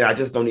cringeworthy, and I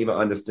just don't even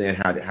understand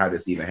how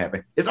this even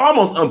happened. It's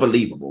almost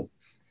unbelievable.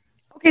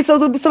 Okay,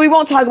 so we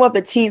won't talk about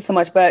the teen so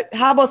much, but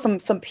how about some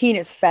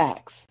penis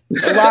facts?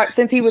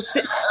 Since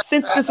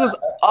this was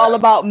all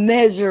about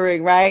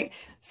measuring, right?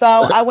 So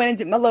I went and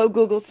did my little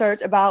Google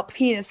search about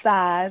penis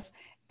size.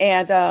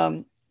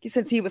 And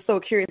since he was so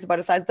curious about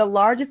his size, the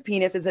largest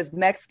penis is this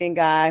Mexican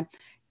guy.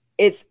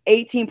 It's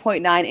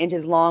 18.9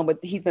 inches long, but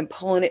he's been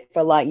pulling it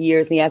for like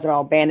years and he has it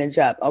all bandaged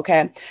up.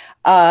 Okay.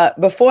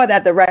 Before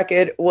that, the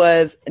record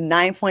was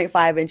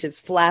 9.5 inches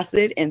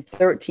flaccid and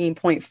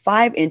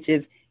 13.5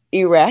 inches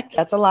erect.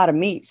 That's a lot of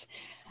meat.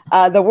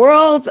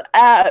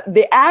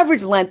 The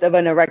average length of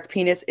an erect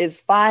penis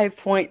is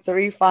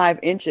 5.35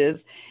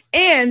 inches.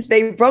 And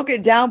they broke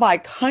it down by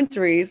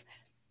countries.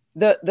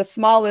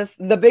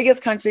 The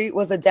biggest country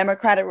was the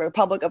Democratic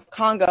Republic of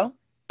Congo,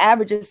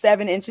 averages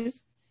 7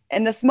 inches.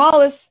 And the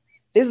smallest,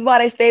 this is why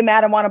they stay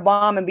mad and want to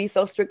bomb and be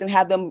so strict and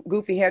have them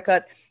goofy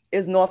haircuts,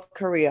 is North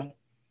Korea.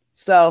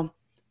 So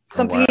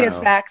some penis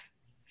facts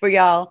for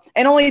y'all.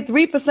 And only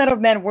 3% of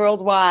men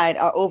worldwide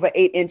are over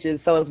 8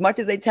 inches. So as much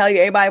as they tell you,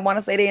 everybody want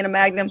to say they in a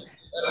magnum,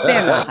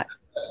 they're not.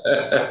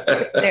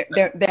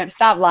 They're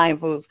stop lying,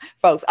 folks.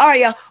 All right,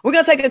 y'all. We're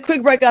going to take a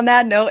quick break on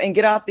that note and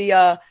get off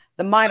the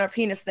minor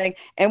penis thing.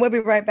 And we'll be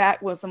right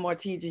back with some more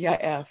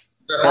TGIF.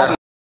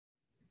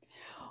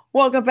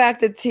 Welcome back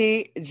to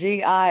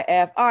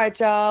TGIF. All right,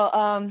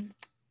 y'all.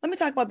 Let me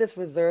talk about this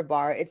Reserve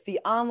Bar. It's the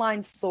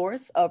online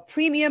source of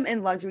premium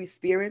and luxury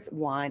spirits,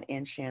 wine,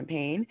 and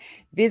champagne.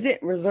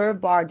 Visit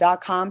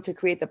reservebar.com to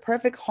create the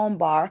perfect home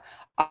bar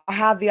or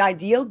have the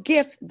ideal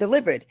gift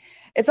delivered.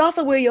 It's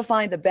also where you'll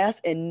find the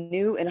best in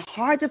new and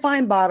hard to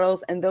find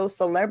bottles and those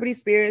celebrity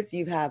spirits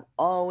you have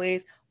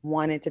always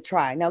wanted to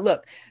try. Now,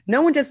 look,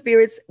 no one does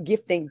spirits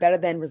gifting better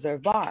than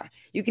Reserve Bar.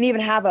 You can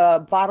even have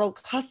a bottle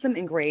custom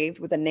engraved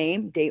with a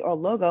name, date, or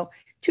logo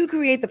to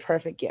create the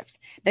perfect gift.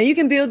 Now, you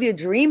can build your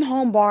dream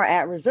home bar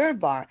at Reserve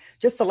Bar.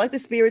 Just select the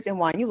spirits and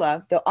wine you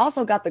love. They'll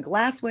also got the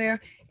glassware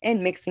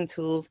and mixing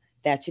tools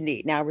that you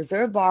need. Now,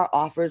 Reserve Bar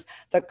offers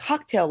the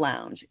Cocktail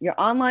Lounge, your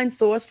online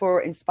source for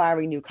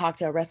inspiring new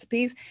cocktail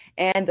recipes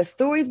and the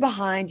stories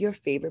behind your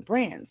favorite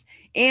brands.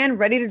 And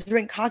ready to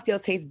drink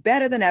cocktails taste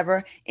better than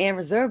ever, and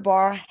Reserve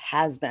Bar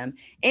has them.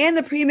 And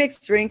the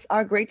pre-mixed drinks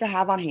are great to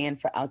have on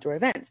hand for outdoor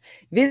events.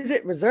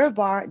 Visit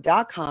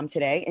reservebar.com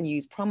today and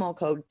use promo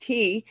code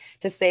T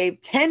to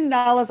save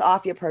 $10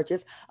 off your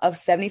purchase of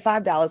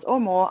 $75 or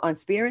more on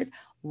spirits,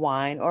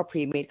 wine, or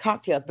pre-made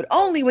cocktails, but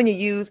only when you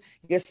use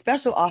your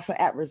special offer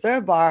at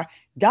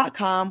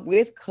reservebar.com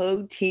with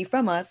code T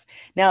from us.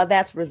 Now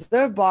that's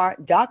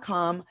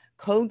reservebar.com,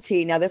 code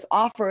T. Now this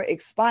offer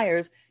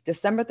expires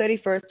December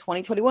 31st,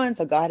 2021,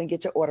 so go ahead and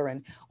get your order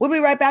in. We'll be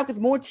right back with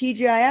more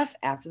TGIF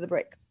after the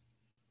break.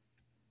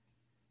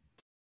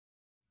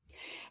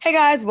 Hey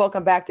guys,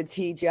 welcome back to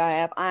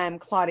TGIF. I am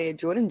Claudia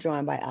Jordan,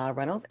 joined by Al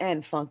Reynolds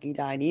and Funky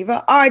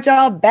Dineva. All right,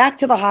 y'all, back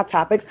to the hot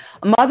topics.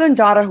 A mother and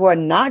daughter who are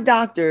not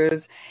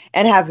doctors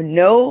and have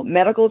no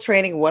medical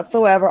training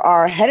whatsoever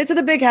are headed to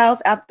the big house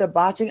after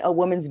botching a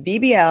woman's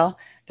BBL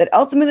that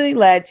ultimately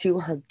led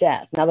to her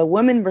death. Now, the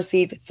woman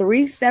received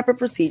 3 separate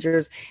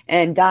procedures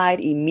and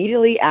died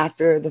immediately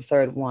after the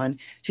third one.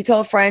 She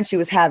told friends she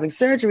was having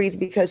surgeries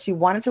because she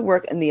wanted to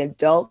work in the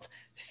adult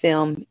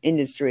film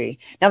industry.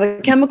 Now,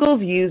 the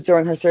chemicals used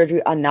during her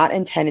surgery are not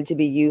intended to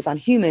be used on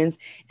humans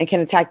and can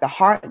attack the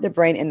heart, the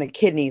brain, and the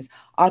kidneys.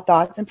 Our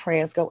thoughts and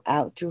prayers go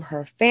out to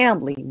her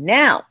family.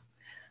 Now,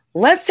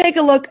 let's take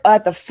a look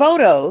at the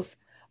photos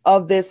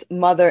of this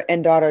mother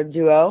and daughter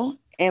duo.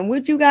 And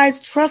would you guys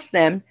trust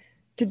them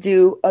to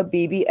do a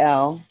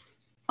BBL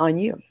on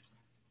you?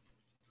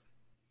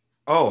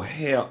 Oh,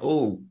 hell.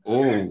 Oh.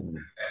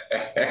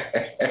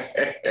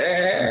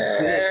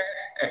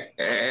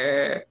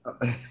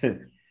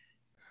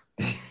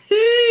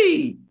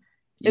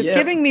 It's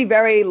giving me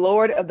very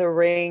Lord of the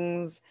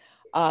Rings,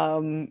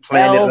 Planet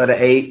Elf. of the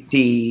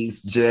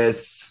 80s,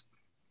 just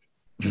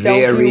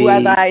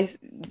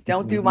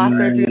don't do my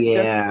surgery.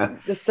 Yeah.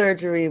 The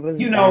surgery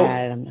was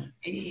bad.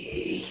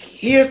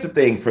 Here's the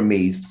thing for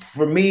me.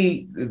 For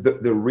me,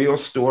 the real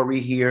story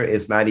here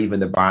is not even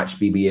the botched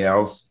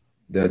BBLs,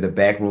 the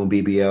backroom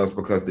BBLs,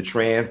 because the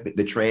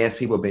trans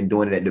people have been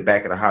doing it at the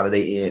back of the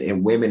Holiday Inn,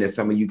 and women and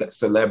some of you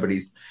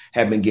celebrities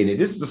have been getting it.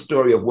 This is a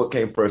story of what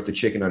came first, the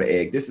chicken or the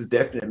egg. This is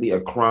definitely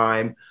a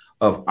crime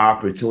of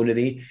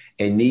opportunity,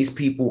 and these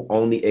people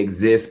only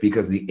exist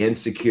because the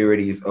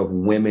insecurities of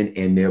women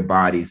and their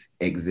bodies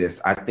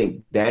exist. I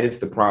think that is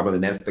the problem,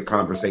 and that's the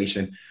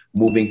conversation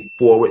moving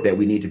forward that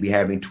we need to be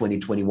having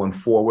 2021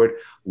 forward.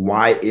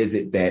 Why is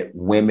it that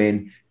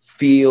women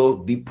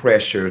feel the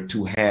pressure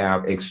to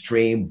have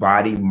extreme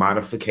body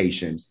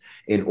modifications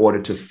in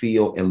order to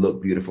feel and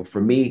look beautiful?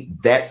 For me,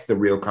 that's the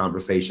real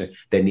conversation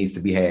that needs to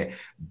be had.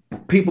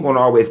 People gonna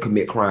always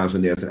commit crimes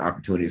when there's an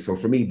opportunity. So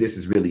for me, this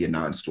is really a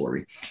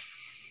non-story.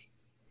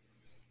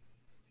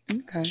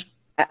 Okay.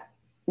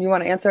 You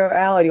want to answer,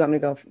 Al, or do you want me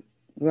to go?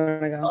 You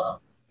want to go?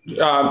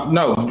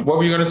 No. What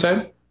were you going to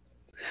say?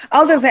 I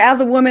was going to say,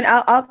 as a woman,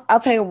 I'll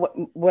tell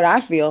you what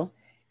I feel.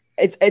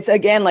 It's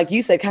again, like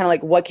you said, kind of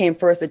like what came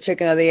first, the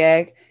chicken or the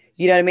egg?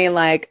 You know what I mean?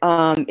 Like,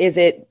 is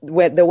it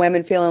with the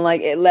women feeling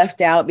like it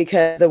left out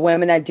because the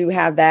women that do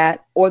have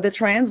that, or the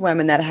trans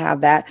women that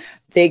have that,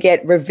 they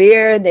get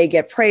revered, they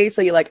get praised.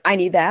 So you're like, I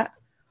need that.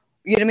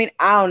 You know what I mean?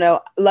 I don't know.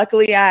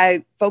 Luckily,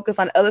 I focus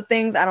on other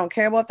things. I don't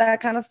care about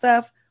that kind of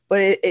stuff.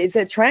 But it's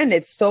a trend.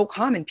 It's so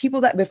common. People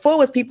that before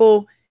was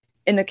people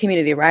in the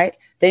community, right?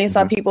 Then you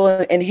saw people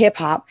in hip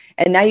hop,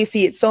 and now you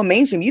see it so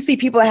mainstream. You see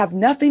people that have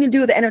nothing to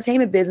do with the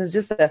entertainment business,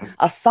 just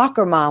a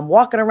soccer mom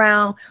walking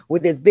around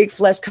with this big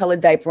flesh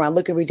colored diaper on,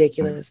 looking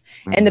ridiculous.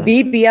 And the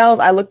BBLs,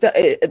 I looked at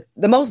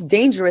the most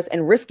dangerous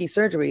and risky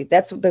surgery.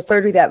 That's the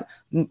surgery that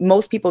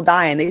most people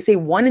die in. They say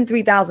 1 in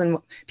 3,000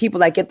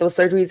 people that get those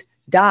surgeries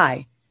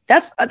die.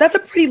 That's a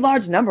pretty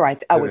large number, I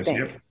would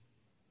think.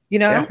 You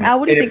know, Al,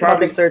 what do you think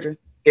about this surgery?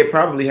 It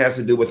probably has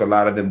to do with a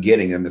lot of them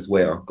getting them as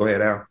well. Go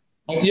ahead, Al.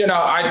 You know,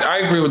 I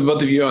agree with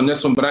both of you on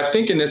this one, but I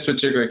think in this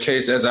particular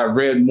case, as I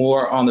read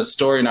more on the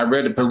story and I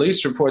read the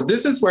police report,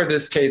 this is where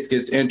this case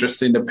gets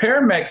interesting. The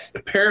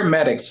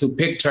paramedics who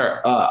picked her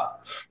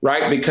up,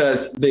 right?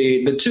 Because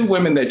the 2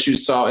 women that you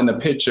saw in the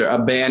picture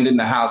abandoned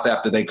the house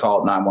after they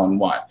called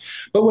 911.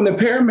 But when the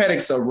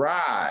paramedics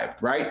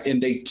arrived, right,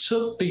 and they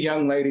took the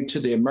young lady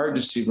to the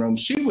emergency room,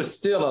 she was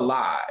still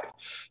alive.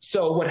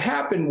 So what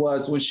happened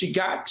was when she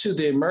got to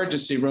the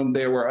emergency room,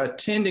 there were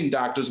attending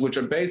doctors, which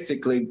are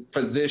basically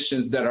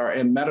physicians that are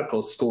in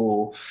medical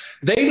school.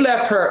 They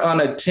left her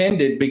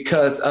unattended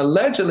because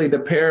allegedly the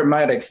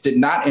paramedics did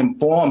not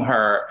inform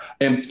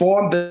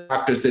the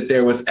doctors that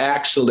there was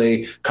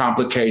actually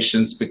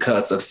complications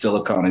because of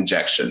silicone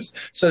injections.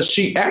 So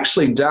she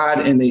actually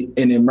died in the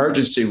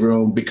emergency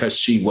room because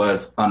she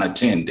was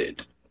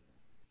unattended.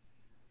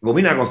 Well,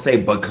 we're not going to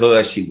say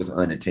because she was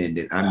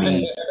unattended. I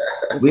mean,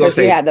 we're going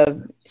to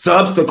say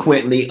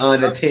subsequently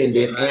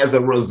unattended as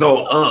a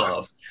result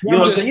of. You know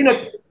what I'm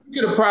saying?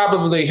 You could have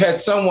probably, had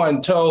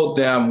someone told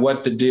them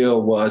what the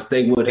deal was,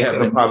 they would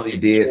have probably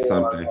did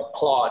something. A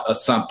clot or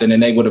something,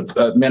 and they would have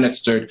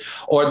administered,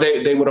 or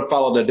they would have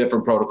followed a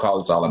different protocol,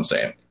 is all I'm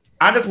saying.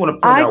 I just want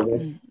to point out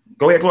one.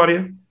 Go ahead,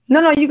 Claudia.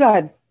 No, you go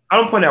ahead. I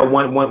don't point out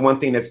one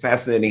thing that's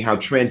fascinating, how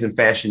trends in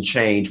fashion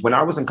change. When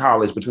I was in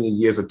college between the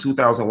years of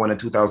 2001 and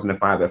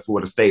 2005 at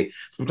Florida State,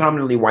 it's a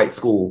predominantly white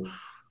school.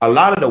 A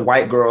lot of the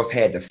white girls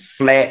had the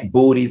flat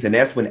booties, and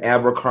that's when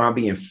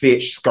Abercrombie and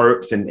Fitch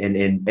skirts and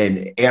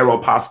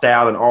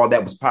Aeropostale and all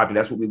that was popular.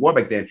 That's what we wore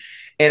back then.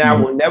 And I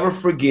will never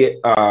forget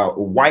a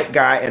white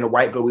guy and a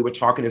white girl. We were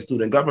talking in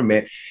student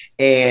government,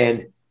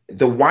 and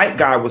the white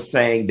guy was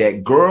saying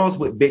that girls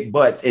with big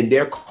butts in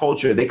their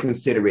culture, they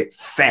consider it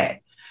fat.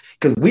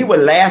 Because we were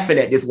laughing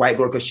at this white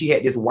girl because she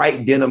had this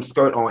white denim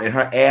skirt on and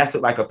her ass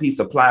looked like a piece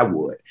of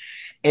plywood.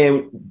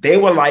 And they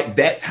were like,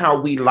 that's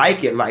how we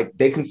like it. Like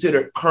they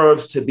consider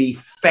curves to be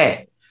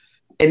fat.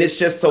 And it's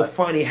just so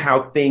funny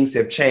how things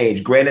have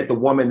changed. Granted, the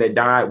woman that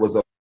died was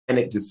of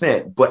Hispanic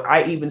descent, but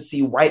I even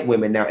see white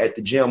women now at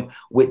the gym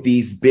with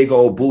these big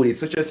old booties.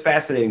 So it's just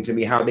fascinating to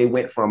me how they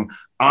went from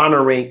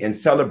honoring and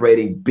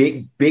celebrating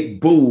big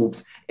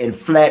boobs and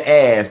flat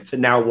ass to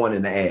now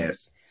wanting the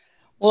ass.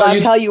 Well,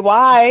 I'll tell you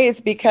why. It's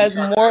because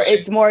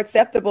it's more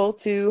acceptable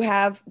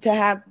to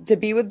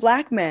be with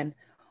black men.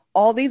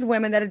 All these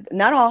women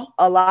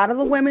a lot of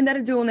the women that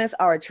are doing this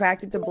are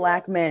attracted to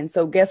black men.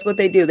 So guess what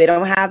they do? They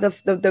don't have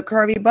the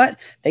curvy butt.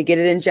 They get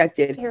it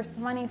injected. Here's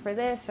the money for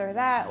this or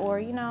that, or,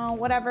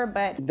 whatever.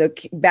 But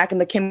back in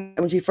the Kim,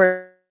 when she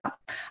first,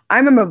 I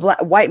remember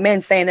white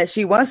men saying that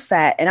she was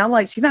fat. And I'm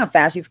like, she's not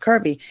fat. She's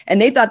curvy. And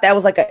they thought that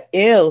was like an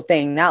ill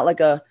thing, not like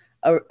a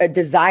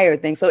desire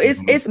thing. So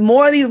it's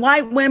more of these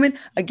white women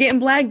are getting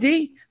black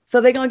D.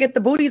 So they're going to get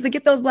the booties to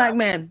get those black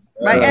men.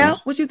 Right,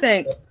 Al? What you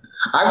think?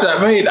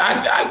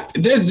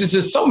 There's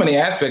just so many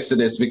aspects to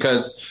this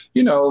because,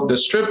 the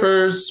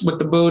strippers with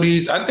the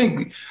booties, I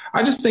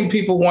just think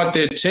people want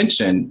the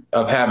attention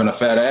of having a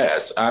fat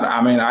ass.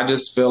 I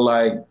just feel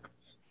like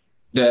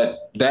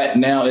that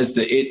now is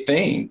the it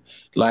thing.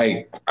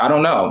 Like, I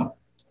don't know.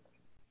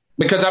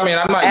 Because I'm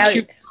not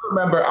cute.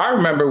 I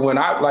remember when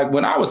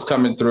I was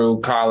coming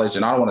through college,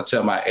 and I don't want to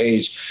tell my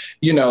age,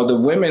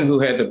 the women who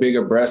had the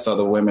bigger breasts are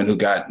the women who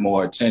got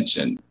more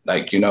attention.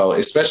 Like,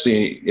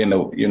 especially,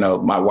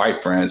 my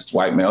white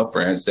male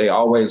friends, they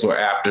always were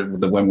after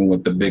the women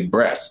with the big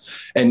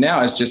breasts. And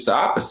now it's just the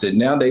opposite.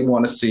 Now they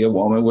want to see a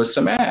woman with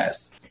some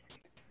ass.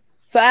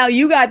 So Al,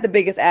 you got the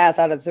biggest ass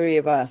out of the three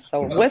of us.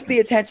 So what's the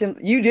attention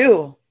you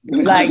do?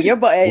 Like your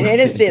butt,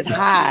 and it sits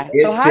high.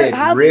 So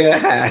how's real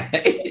high? How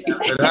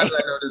did I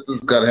know this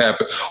is gonna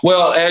happen?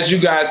 Well, as you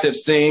guys have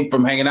seen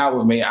from hanging out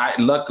with me,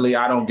 luckily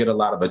I don't get a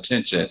lot of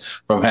attention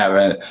from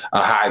having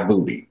a high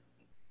booty.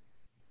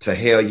 To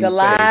hell, the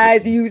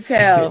lies you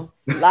tell,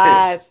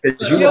 lies.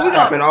 You were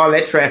stopping all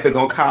that traffic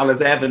on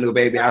Collins Avenue,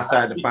 baby,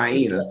 outside the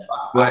Faena.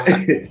 But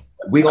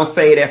we gonna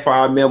say that for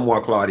our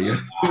memoir, Claudia.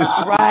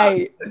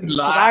 Right.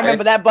 I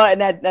remember that button,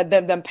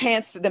 them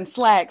pants, them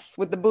slacks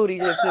with the booty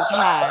just is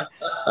high.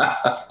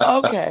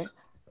 Okay.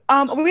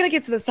 We're gonna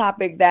get to this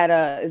topic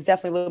that is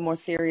definitely a little more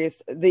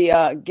serious.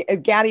 The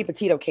Gabby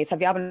Petito case.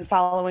 Have y'all been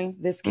following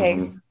this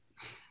case? Mm-hmm.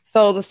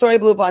 So the story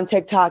blew up on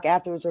TikTok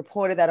after it was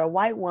reported that a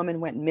white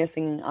woman went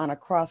missing on a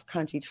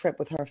cross-country trip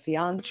with her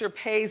fiance.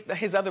 Pays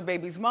his other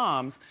baby's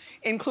moms,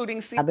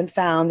 including... Have been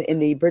found in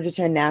the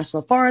Bridgerton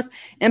National Forest,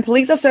 and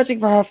police are searching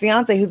for her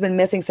fiance who's been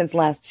missing since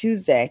last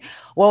Tuesday.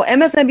 Well,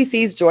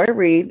 MSNBC's Joy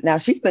Reid, now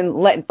she's been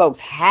letting folks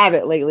have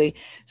it lately.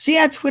 She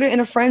had Twitter in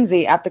a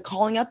frenzy after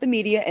calling out the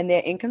media and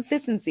their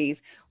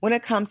inconsistencies when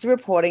it comes to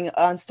reporting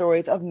on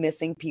stories of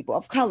missing people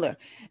of color.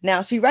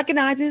 Now, she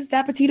recognizes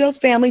that Petito's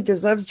family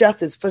deserves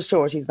justice for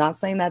sure. She's not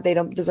saying that they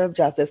don't deserve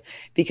justice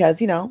because,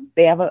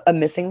 they have a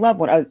missing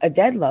loved one, a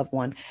dead loved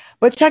one.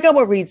 But check out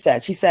what Reid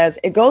said. She says,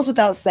 it goes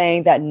without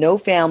saying that no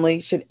family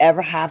should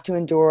ever have to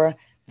endure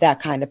that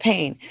kind of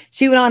pain.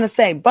 She went on to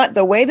say, but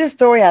the way this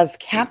story has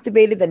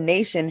captivated the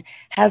nation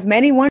has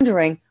many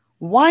wondering,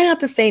 why not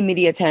the same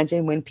media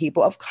attention when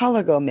people of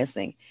color go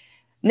missing?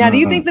 Now, do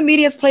you think the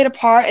media has played a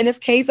part in this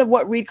case of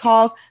what Reid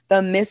calls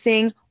the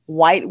missing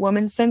white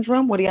woman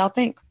syndrome? What do y'all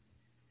think?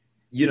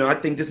 I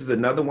think this is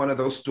another one of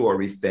those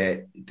stories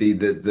that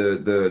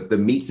the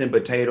meats and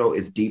potato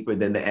is deeper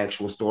than the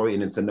actual story.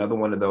 And it's another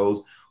one of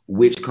those,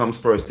 which comes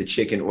first, the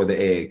chicken or the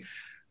egg?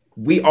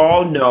 We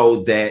all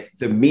know that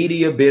the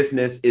media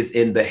business is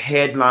in the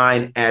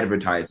headline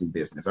advertising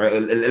business. Right?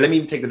 Let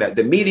me take that.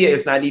 The media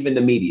is not even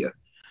the media.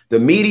 The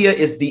media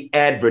is the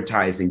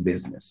advertising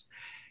business.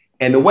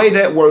 And the way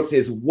that works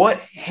is, what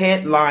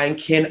headline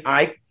can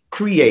I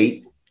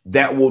create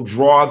that will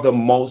draw the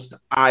most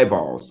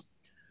eyeballs?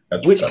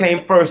 Which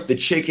came first, the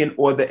chicken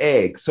or the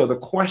egg? So the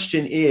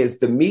question is,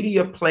 the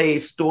media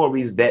plays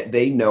stories that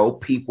they know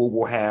people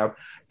will have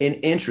an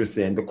interest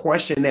in. The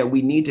question that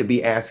we need to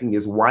be asking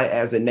is why,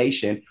 as a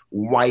nation,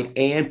 white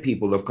and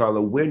people of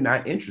color, we're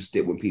not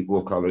interested when people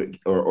of color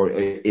or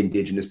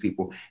indigenous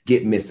people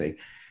get missing.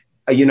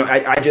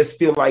 I just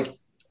feel like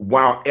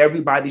while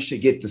everybody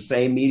should get the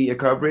same media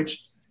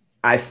coverage,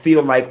 I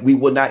feel like we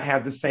will not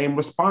have the same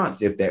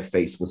response if that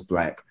face was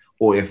Black,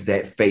 or if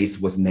that face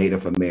was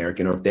Native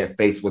American, or if that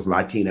face was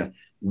Latina.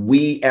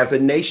 We as a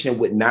nation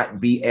would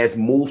not be as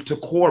moved to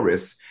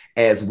chorus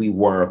as we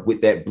were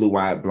with that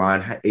blue-eyed,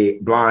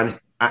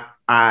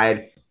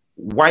 blonde-eyed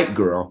white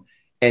girl.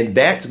 And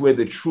that's where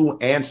the true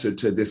answer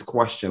to this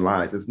question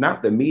lies. It's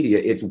not the media.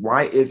 It's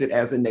why is it,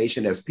 as a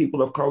nation, as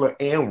people of color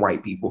and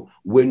white people,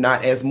 we're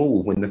not as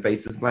moved when the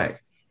face is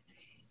Black?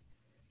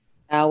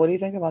 Al, what do you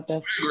think about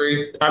this? I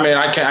agree.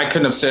 I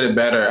couldn't have said it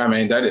better.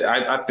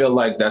 I feel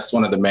like that's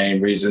one of the main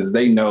reasons.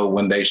 They know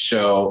when they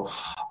show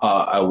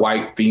a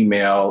white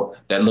female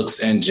that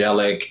looks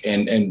angelic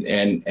and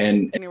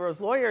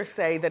Nero's lawyers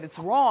say that it's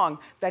wrong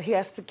that he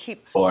has to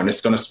keep, and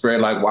it's going to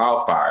spread like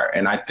wildfire.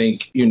 And I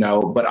think,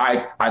 but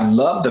I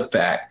love the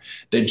fact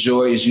that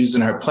Joy is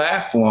using her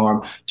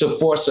platform to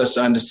force us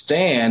to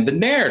understand the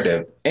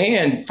narrative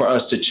and for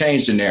us to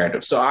change the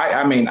narrative. So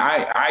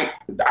I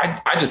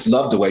just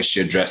love the way she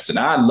addressed it.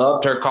 I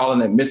loved her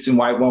calling it missing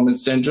white woman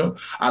syndrome.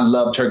 I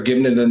loved her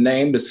giving it a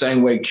name the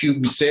same way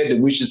Q said that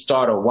we should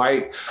start a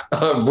white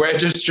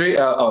registry,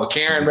 or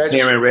Karen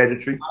registry. Karen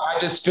registry. I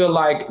just feel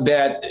like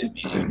that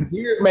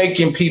you're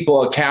making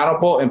people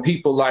accountable, and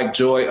people like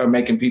Joy are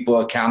making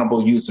people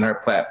accountable using her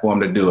platform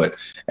to do it.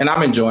 And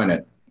I'm enjoying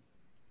it.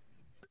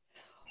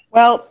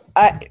 Well,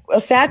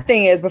 a sad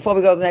thing is, before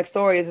we go to the next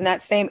story, is in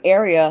that same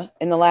area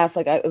in the last,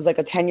 it was like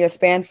a 10-year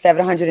span,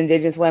 700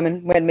 Indigenous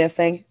women went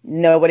missing.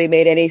 Nobody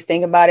made any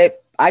stink about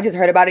it. I just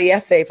heard about it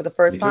yesterday for the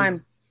first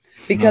time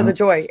because of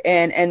Joy.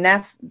 And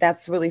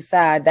that's really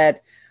sad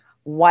that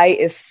white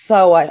is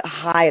so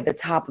high at the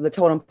top of the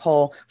totem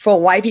pole for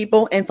white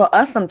people and for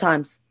us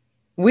sometimes.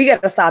 We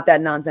got to stop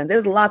that nonsense.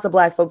 There's lots of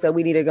Black folks that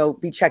we need to go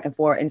be checking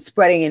for and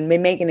spreading and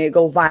making it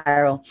go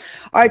viral.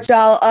 All right,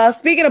 y'all.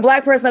 Speaking of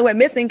Black person that went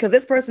missing, because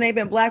this person ain't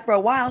been Black for a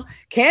while,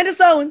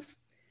 Candace Owens.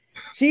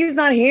 She's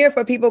not here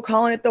for people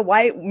calling it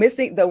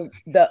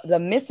the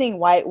missing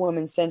white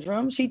woman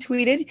syndrome. She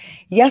tweeted,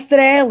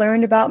 "Yesterday I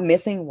learned about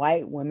missing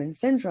white woman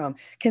syndrome.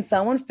 Can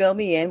someone fill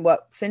me in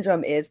what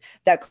syndrome is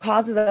that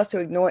causes us to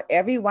ignore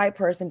every white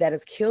person that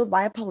is killed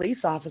by a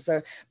police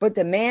officer, but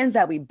demands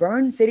that we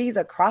burn cities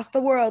across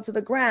the world to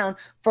the ground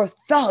for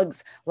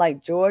thugs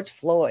like George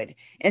Floyd?"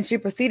 And she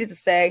proceeded to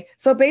say,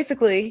 so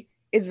basically,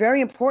 it's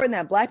very important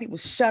that Black people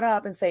shut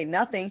up and say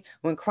nothing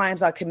when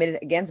crimes are committed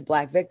against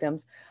Black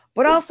victims,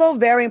 but also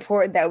very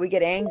important that we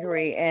get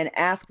angry and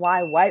ask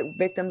why white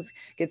victims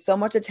get so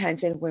much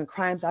attention when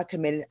crimes are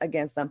committed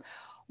against them.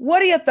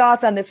 What are your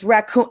thoughts on this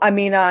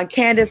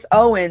Candace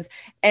Owens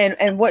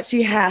and what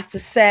she has to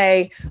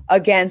say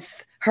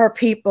against her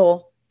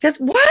people? Because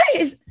why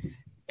is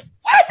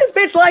this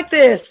bitch like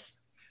this?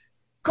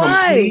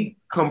 Why?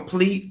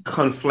 Complete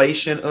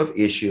conflation of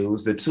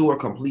issues. The two are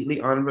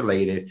completely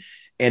unrelated.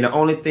 And the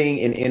only thing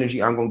in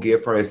energy I'm going to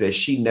give her is that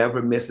she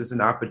never misses an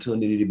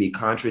opportunity to be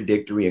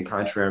contradictory and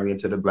contrarian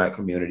to the Black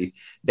community.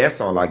 That's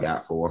all I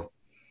got for her.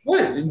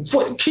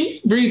 What? Can you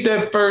read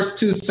that first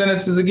two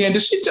sentences again?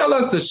 Did she tell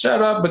us to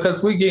shut up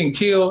because we're getting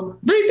killed?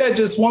 Read that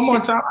just one more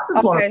time. I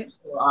just want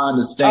to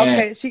understand.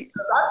 Okay,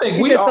 I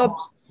think we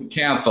all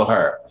cancel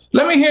her.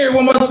 Let me hear it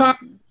one more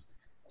time.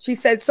 She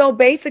said, so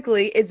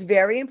basically, it's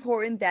very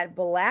important that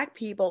Black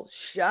people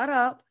shut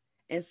up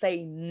and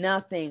say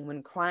nothing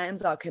when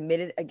crimes are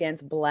committed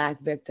against Black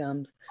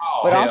victims.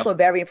 But also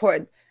very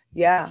important.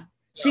 Yeah.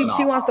 She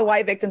wants the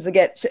white victims to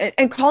get,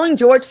 and calling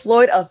George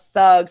Floyd a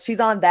thug. She's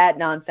on that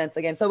nonsense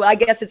again. So I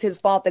guess it's his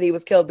fault that he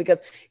was killed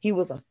because he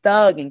was a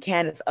thug in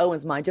Candace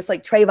Owens' mind, just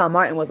like Trayvon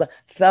Martin was a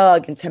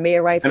thug and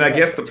Tamir Rice. And I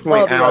guess the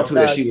point out too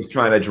that she was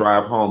trying to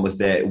drive home was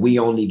that we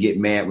only get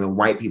mad when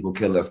white people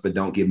kill us, but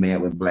don't get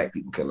mad when Black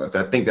people kill us.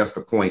 I think that's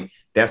the point.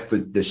 That's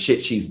the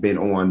shit she's been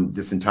on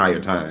this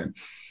entire time.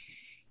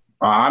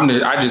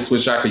 I just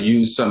wish I could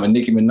use some of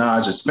Nicki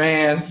Minaj's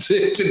fans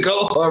to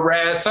go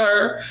harass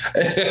her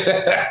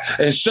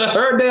and shut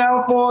her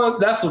down for us.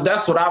 That's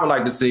what I would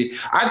like to see.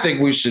 I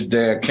think we should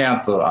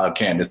cancel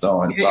Candace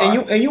Owens.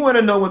 And you want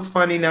to know what's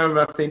funny now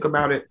that I think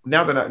about it?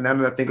 Now that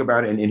I think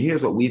about it, and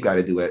here's what we've got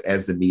to do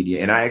as the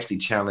media, and I actually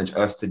challenge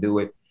us to do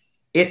it.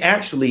 It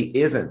actually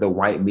isn't the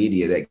white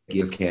media that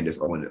gives Candace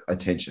Owens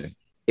attention.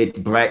 It's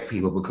Black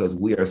people, because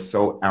we are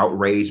so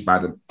outraged by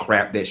the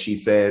crap that she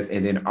says,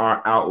 and then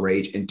our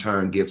outrage in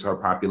turn gives her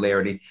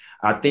popularity.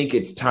 I think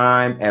it's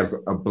time as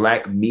a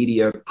Black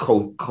media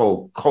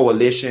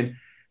coalition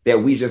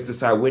that we just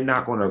decide we're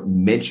not going to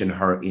mention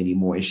her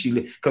anymore. And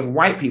because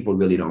white people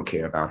really don't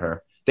care about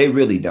her. They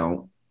really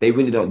don't. They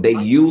really don't. They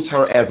use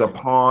her as a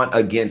pawn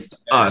against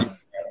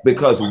us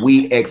because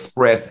we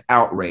express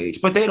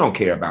outrage, but they don't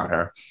care about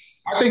her.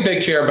 I think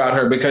they care about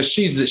her because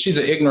she's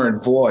an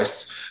ignorant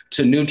voice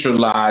to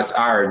neutralize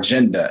our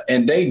agenda,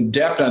 and they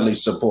definitely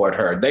support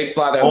her. They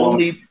fly that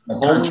only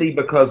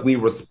because we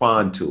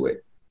respond to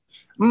it.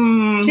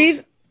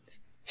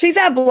 She's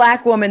that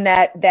Black woman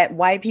that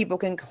white people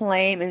can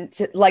claim, and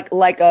like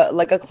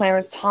a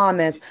Clarence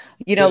Thomas,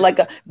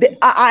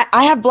 I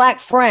have Black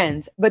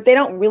friends, but they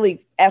don't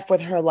really F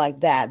with her like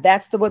that.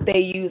 That's what they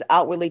use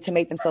outwardly to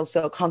make themselves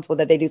feel comfortable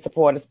that they do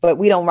support us, but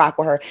we don't rock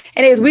with her.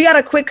 Anyways, we got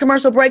a quick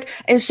commercial break,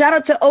 and shout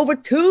out to over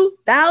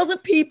 2,000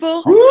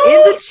 people in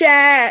the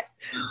chat.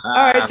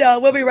 All right,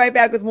 y'all, we'll be right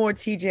back with more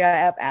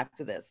TGIF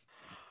after this.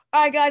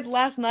 All right, guys,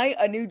 last night,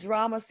 a new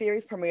drama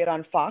series premiered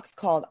on Fox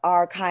called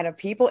Our Kind of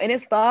People, and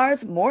it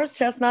stars Morris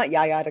Chestnut,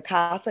 Yaya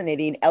DaCosta,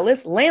 Nadine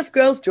Ellis, Lance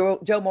Gross, Joe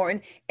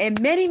Morton,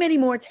 and many, many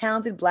more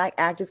talented Black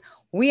actors.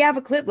 We have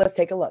a clip. Let's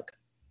take a look.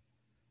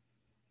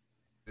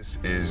 This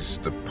is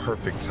the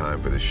perfect time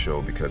for this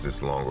show because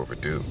it's long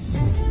overdue.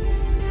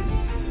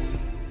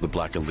 the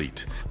black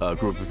elite, a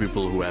group of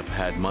people who have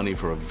had money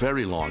for a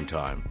very long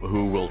time,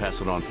 who will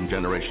pass it on from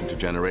generation to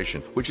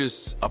generation, which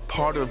is a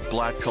part of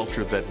black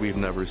culture that we've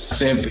never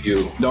seen. Same for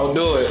you. Don't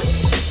do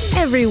it.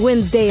 Every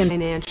Wednesday in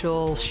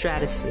financial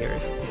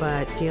stratospheres,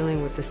 but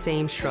dealing with the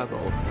same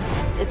struggles.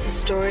 It's a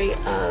story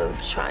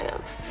of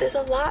triumph. There's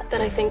a lot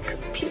that I think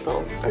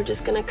people are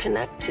just going to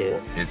connect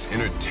to. It's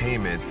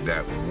entertainment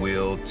that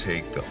will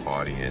take the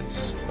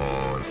audience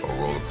on a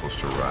roller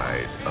coaster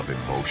ride of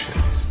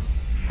emotions.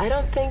 I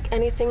don't think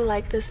anything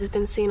like this has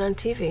been seen on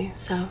TV,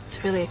 so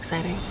it's really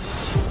exciting.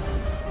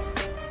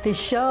 The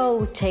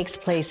show takes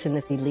place in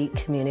the elite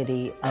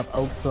community of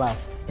Oak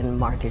Bluff in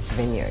Martha's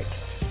Vineyard.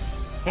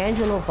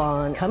 Angela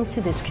Vaughn comes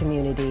to this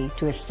community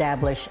to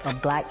establish a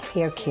black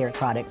hair care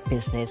product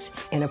business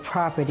in a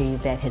property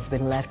that has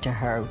been left to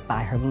her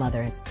by her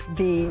mother.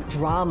 The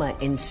drama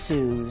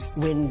ensues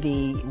when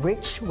the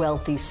rich,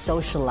 wealthy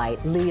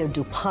socialite Leah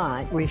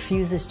DuPont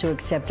refuses to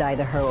accept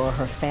either her or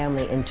her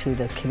family into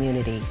the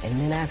community. And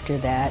then after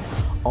that,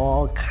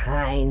 all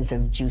kinds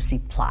of juicy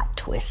plot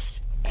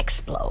twists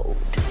explode.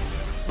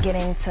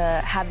 Getting to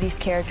have these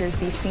characters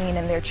be seen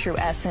in their true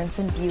essence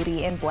and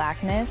beauty and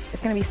blackness,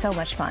 it's going to be so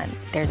much fun.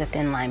 There's a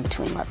thin line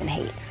between love and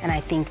hate, and I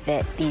think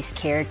that these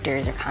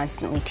characters are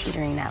constantly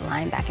teetering that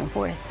line back and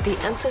forth. The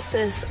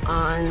emphasis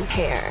on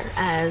hair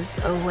as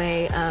a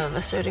way of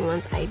asserting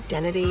one's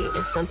identity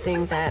is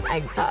something that I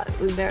thought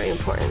was very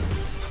important.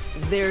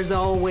 There's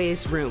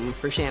always room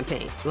for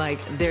champagne. Like,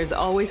 there's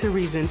always a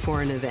reason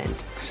for an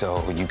event.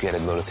 So you get a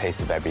little taste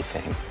of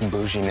everything.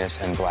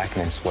 Bouginess and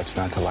blackness, what's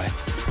not to like?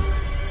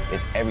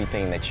 It's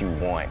everything that you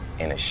want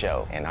in a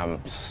show, and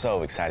I'm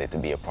so excited to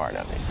be a part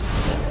of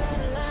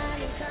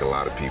it. A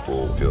lot of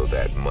people feel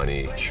that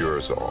money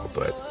cures all,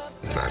 but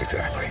not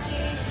exactly.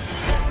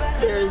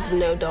 There's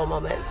no dull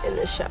moment in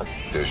this show.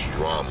 There's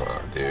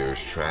drama, there's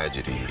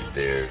tragedy,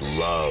 there's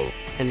love.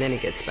 And then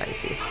it gets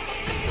spicy.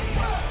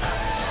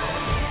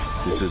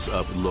 This is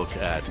a look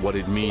at what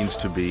it means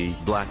to be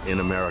black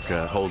in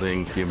America,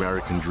 holding the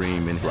American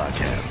dream in black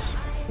hands.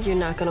 You're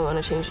not going to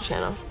want to change the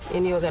channel,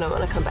 and you're going to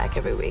want to come back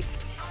every week.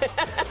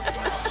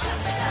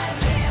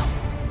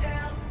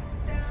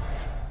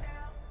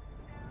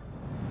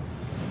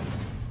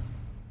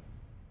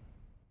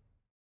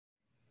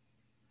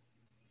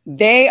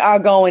 They are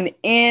going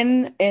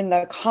in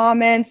the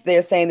comments.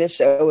 They're saying this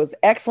show is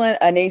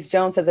excellent. Anais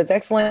Jones says it's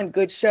excellent.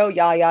 Good show.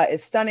 Yaya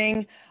is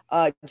stunning.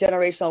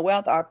 Generational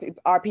wealth.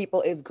 Our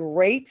people is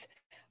great.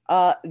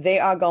 They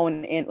are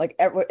going in like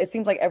it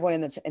seems like everyone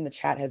in the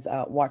chat has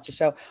watched the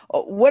show.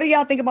 What do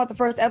y'all think about the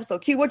first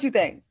episode? Q, what you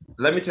think?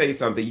 Let me tell you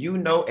something. You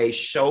know, a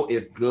show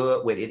is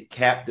good when it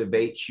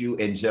captivates you,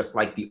 and just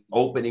like the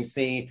opening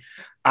scene.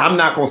 I'm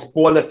not going to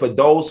spoil it for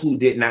those who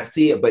did not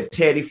see it, but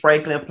Teddy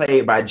Franklin,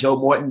 played by Joe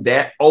Morton,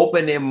 that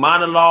opening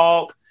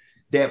monologue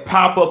that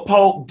Papa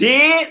Pope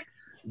did,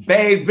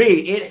 baby,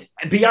 it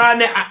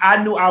beyond that,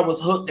 I knew I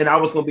was hooked and I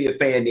was going to be a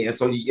fan then.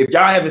 So if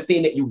y'all haven't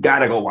seen it, you got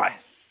to go watch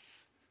it.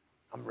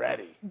 I'm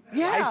ready.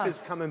 Yeah. Life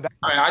is coming back.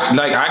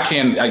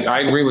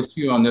 I agree with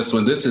you on this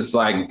one. This is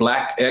like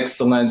black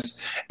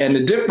excellence. And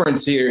the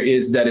difference here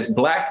is that it's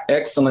black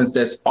excellence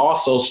that's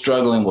also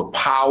struggling with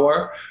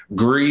power,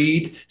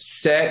 greed,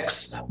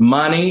 sex,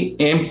 money,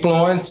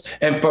 influence.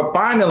 And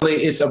finally,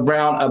 it's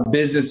around a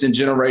business and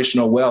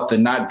generational wealth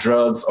and not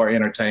drugs or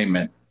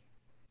entertainment.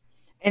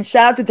 And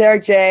shout out to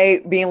Derek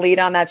J being lead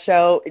on that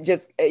show.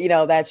 Just,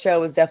 that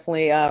show is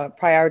definitely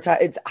prioritized.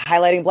 It's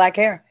highlighting black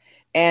hair.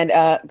 And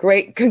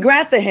great,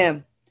 congrats to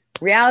him.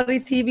 Reality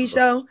TV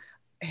show,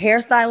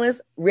 hairstylist,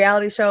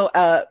 reality show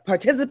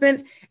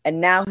participant, and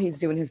now he's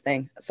doing his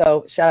thing.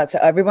 So shout out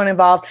to everyone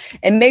involved.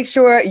 And make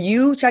sure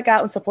you check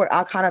out and support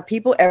Our Kind of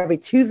People every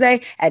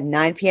Tuesday at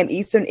 9 p.m.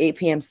 Eastern, 8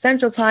 p.m.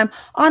 Central Time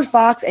on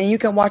Fox. And you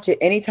can watch it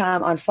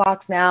anytime on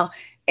Fox Now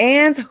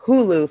and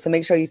Hulu. So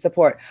make sure you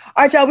support.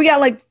 All right, y'all, we got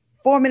like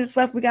 4 minutes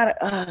left. We got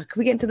to, can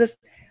we get into this?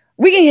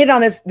 We can hit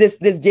on this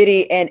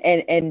Diddy and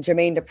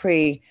Jermaine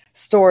Dupri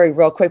story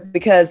real quick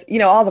because,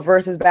 all the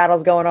versus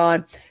battles going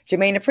on.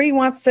 Jermaine Dupri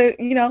wants to,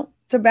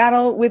 to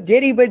battle with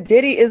Diddy, but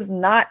Diddy is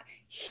not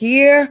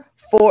here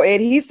for it.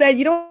 He said,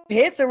 you don't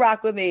hit to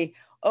rock with me.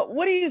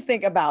 What do you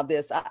think about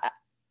this?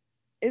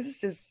 Is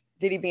this just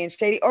Diddy being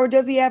shady, or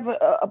does he have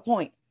a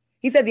point?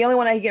 He said the only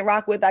one that he can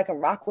rock with, I can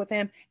rock with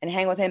him and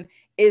hang with him,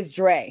 is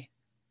Dre.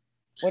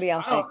 What do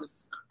y'all think?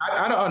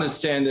 I don't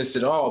understand this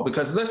at all,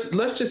 because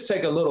let's just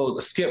take a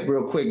little skip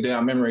real quick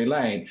down memory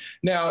lane.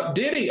 Now,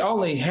 Diddy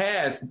only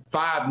has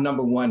 5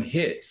 #1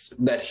 hits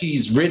that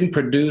he's written,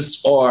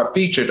 produced, or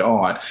featured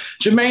on.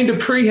 Jermaine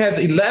Dupri has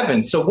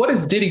 11. So what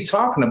is Diddy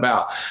talking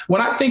about?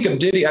 When I think of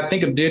Diddy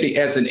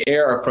as an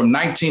era from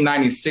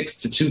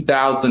 1996 to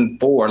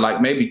 2004,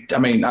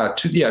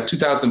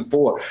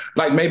 2004,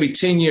 like maybe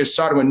 10 years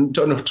started with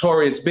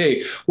Notorious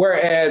Big.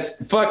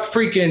 Whereas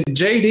freaking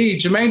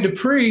Jermaine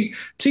Dupri,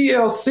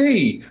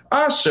 TLC, Sting,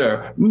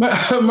 Usher,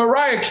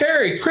 Mariah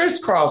Carey, Criss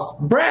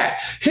Cross,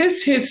 Brat.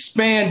 His hits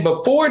spanned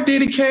before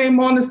Diddy came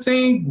on the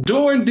scene,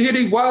 during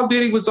Diddy, while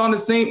Diddy was on the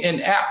scene,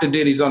 and after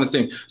Diddy's on the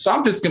scene. So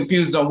I'm just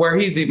confused on where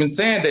he's even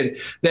saying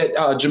that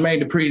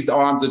Jermaine Dupri's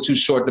arms are too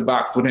short to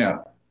box with him.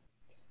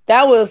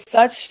 That was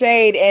such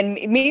shade. And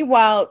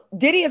meanwhile,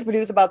 Diddy has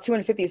produced about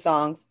 250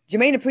 songs.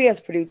 Jermaine Dupri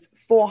has produced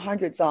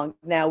 400 songs.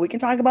 Now, we can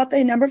talk about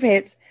the number of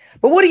hits,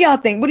 but what do y'all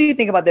think? What do you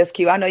think about this,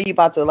 Q? I know you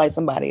about to light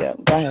somebody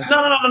up. Go ahead.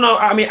 No.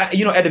 I mean,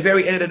 at the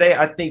very end of the day,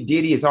 I think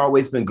Diddy has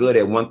always been good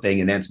at one thing,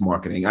 and that's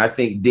marketing. I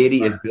think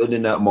Diddy is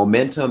building up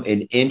momentum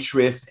and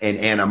interest and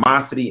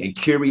animosity and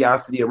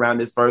curiosity around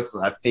this verse.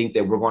 I think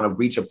that we're going to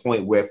reach a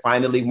point where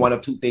finally one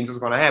of two things is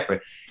going to happen.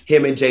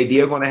 Him and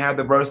JD are going to have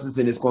the verses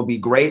and it's going to be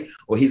great,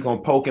 or he's going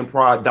to poke and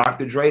prod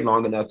Dr. Dre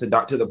long enough to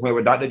the point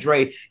where Dr.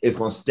 Dre is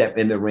going to step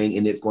in the ring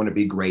and it's going to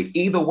be great.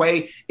 Either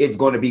way, it's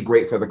going to be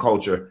great for the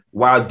culture.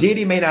 While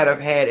Diddy may not have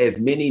had as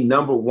many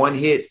number one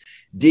hits,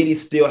 Diddy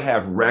still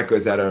have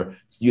records that are,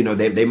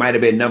 they might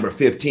have been number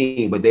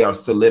 15, but they are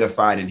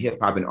solidified in hip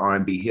hop and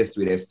R&B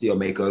history that still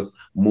make us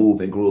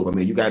move and groove. I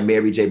mean, you got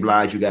Mary J.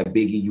 Blige, you got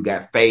Biggie, you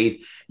got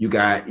Faith, you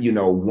got,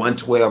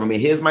 112. I mean,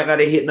 his might not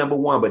have hit number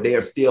one, but they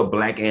are still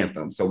black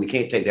anthems. So we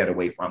can't take that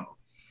away from them.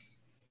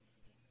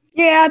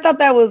 Yeah, I thought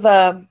that was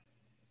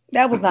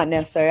not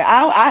necessary.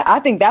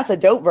 I think that's a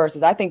dope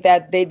versus. I think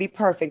that they'd be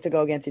perfect to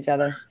go against each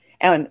other.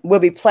 And we'll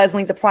be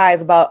pleasantly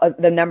surprised about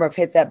the number of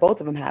hits that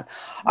both of them have.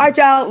 All right,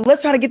 y'all,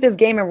 let's try to get this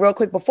game in real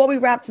quick. Before we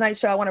wrap tonight's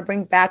show, I want to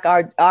bring back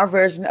our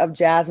version of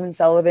Jasmine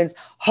Sullivan's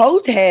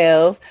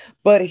Hotels.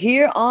 But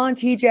here on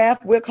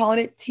TJF, we're calling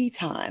it Tea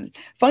Time.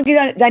 Funky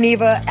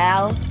Dineva,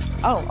 Al.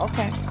 Oh,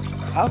 okay.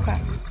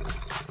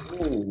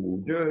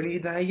 Ooh, Dirty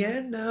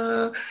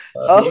Diana.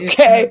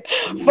 Okay.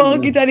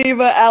 Funky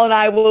Dineva, Al, and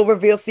I will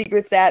reveal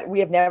secrets that we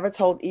have never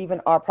told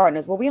even our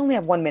partners. Well, we only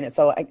have 1 minute,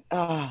 so I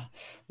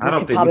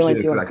don't think we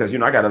should, because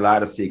I got a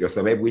lot of secrets,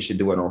 so maybe we should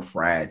do it on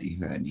Friday,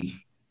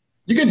 honey.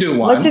 You can do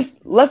one.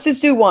 Let's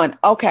just do one.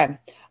 Okay.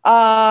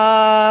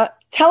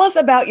 Tell us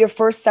about your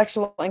first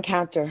sexual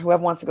encounter.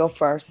 Whoever wants to go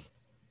first.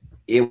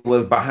 It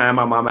was behind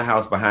my mama's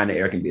house, behind the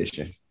air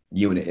conditioning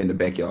unit in the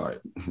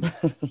backyard.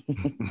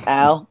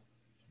 Al.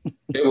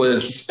 It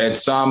was at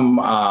some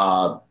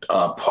not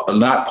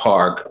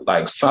park,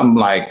 like some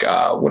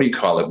what do you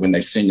call it when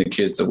they send the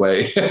kids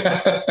away?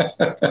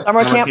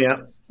 Summer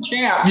camp.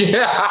 Yeah,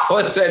 I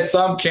was at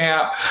some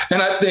camp, and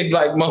I think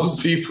like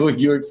most people,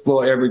 you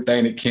explore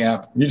everything at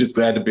camp. You're just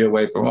glad to be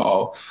away from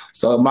home.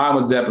 So mine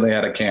was definitely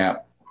at a camp.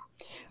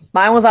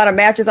 Mine was on a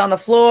mattress on the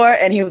floor,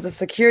 and he was a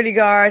security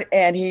guard,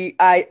 and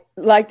I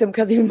liked him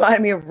because he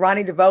reminded me of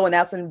Ronnie DeVoe, and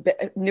that's when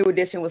New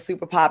Edition was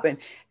super popping,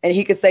 and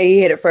he could say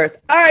he hit it first.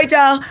 All right,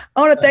 y'all. I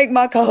want to thank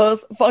my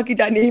co-hosts, Funky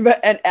Dineva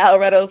and Al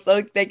Redo.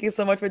 So thank you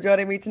so much for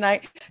joining me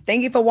tonight.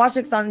 Thank you for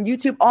watching us on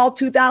YouTube, all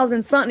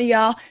 2,000 something,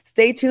 y'all.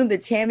 Stay tuned. The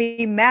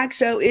Tammy Mac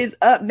Show is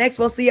up next.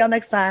 We'll see y'all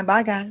next time.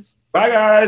 Bye, guys. Bye, guys.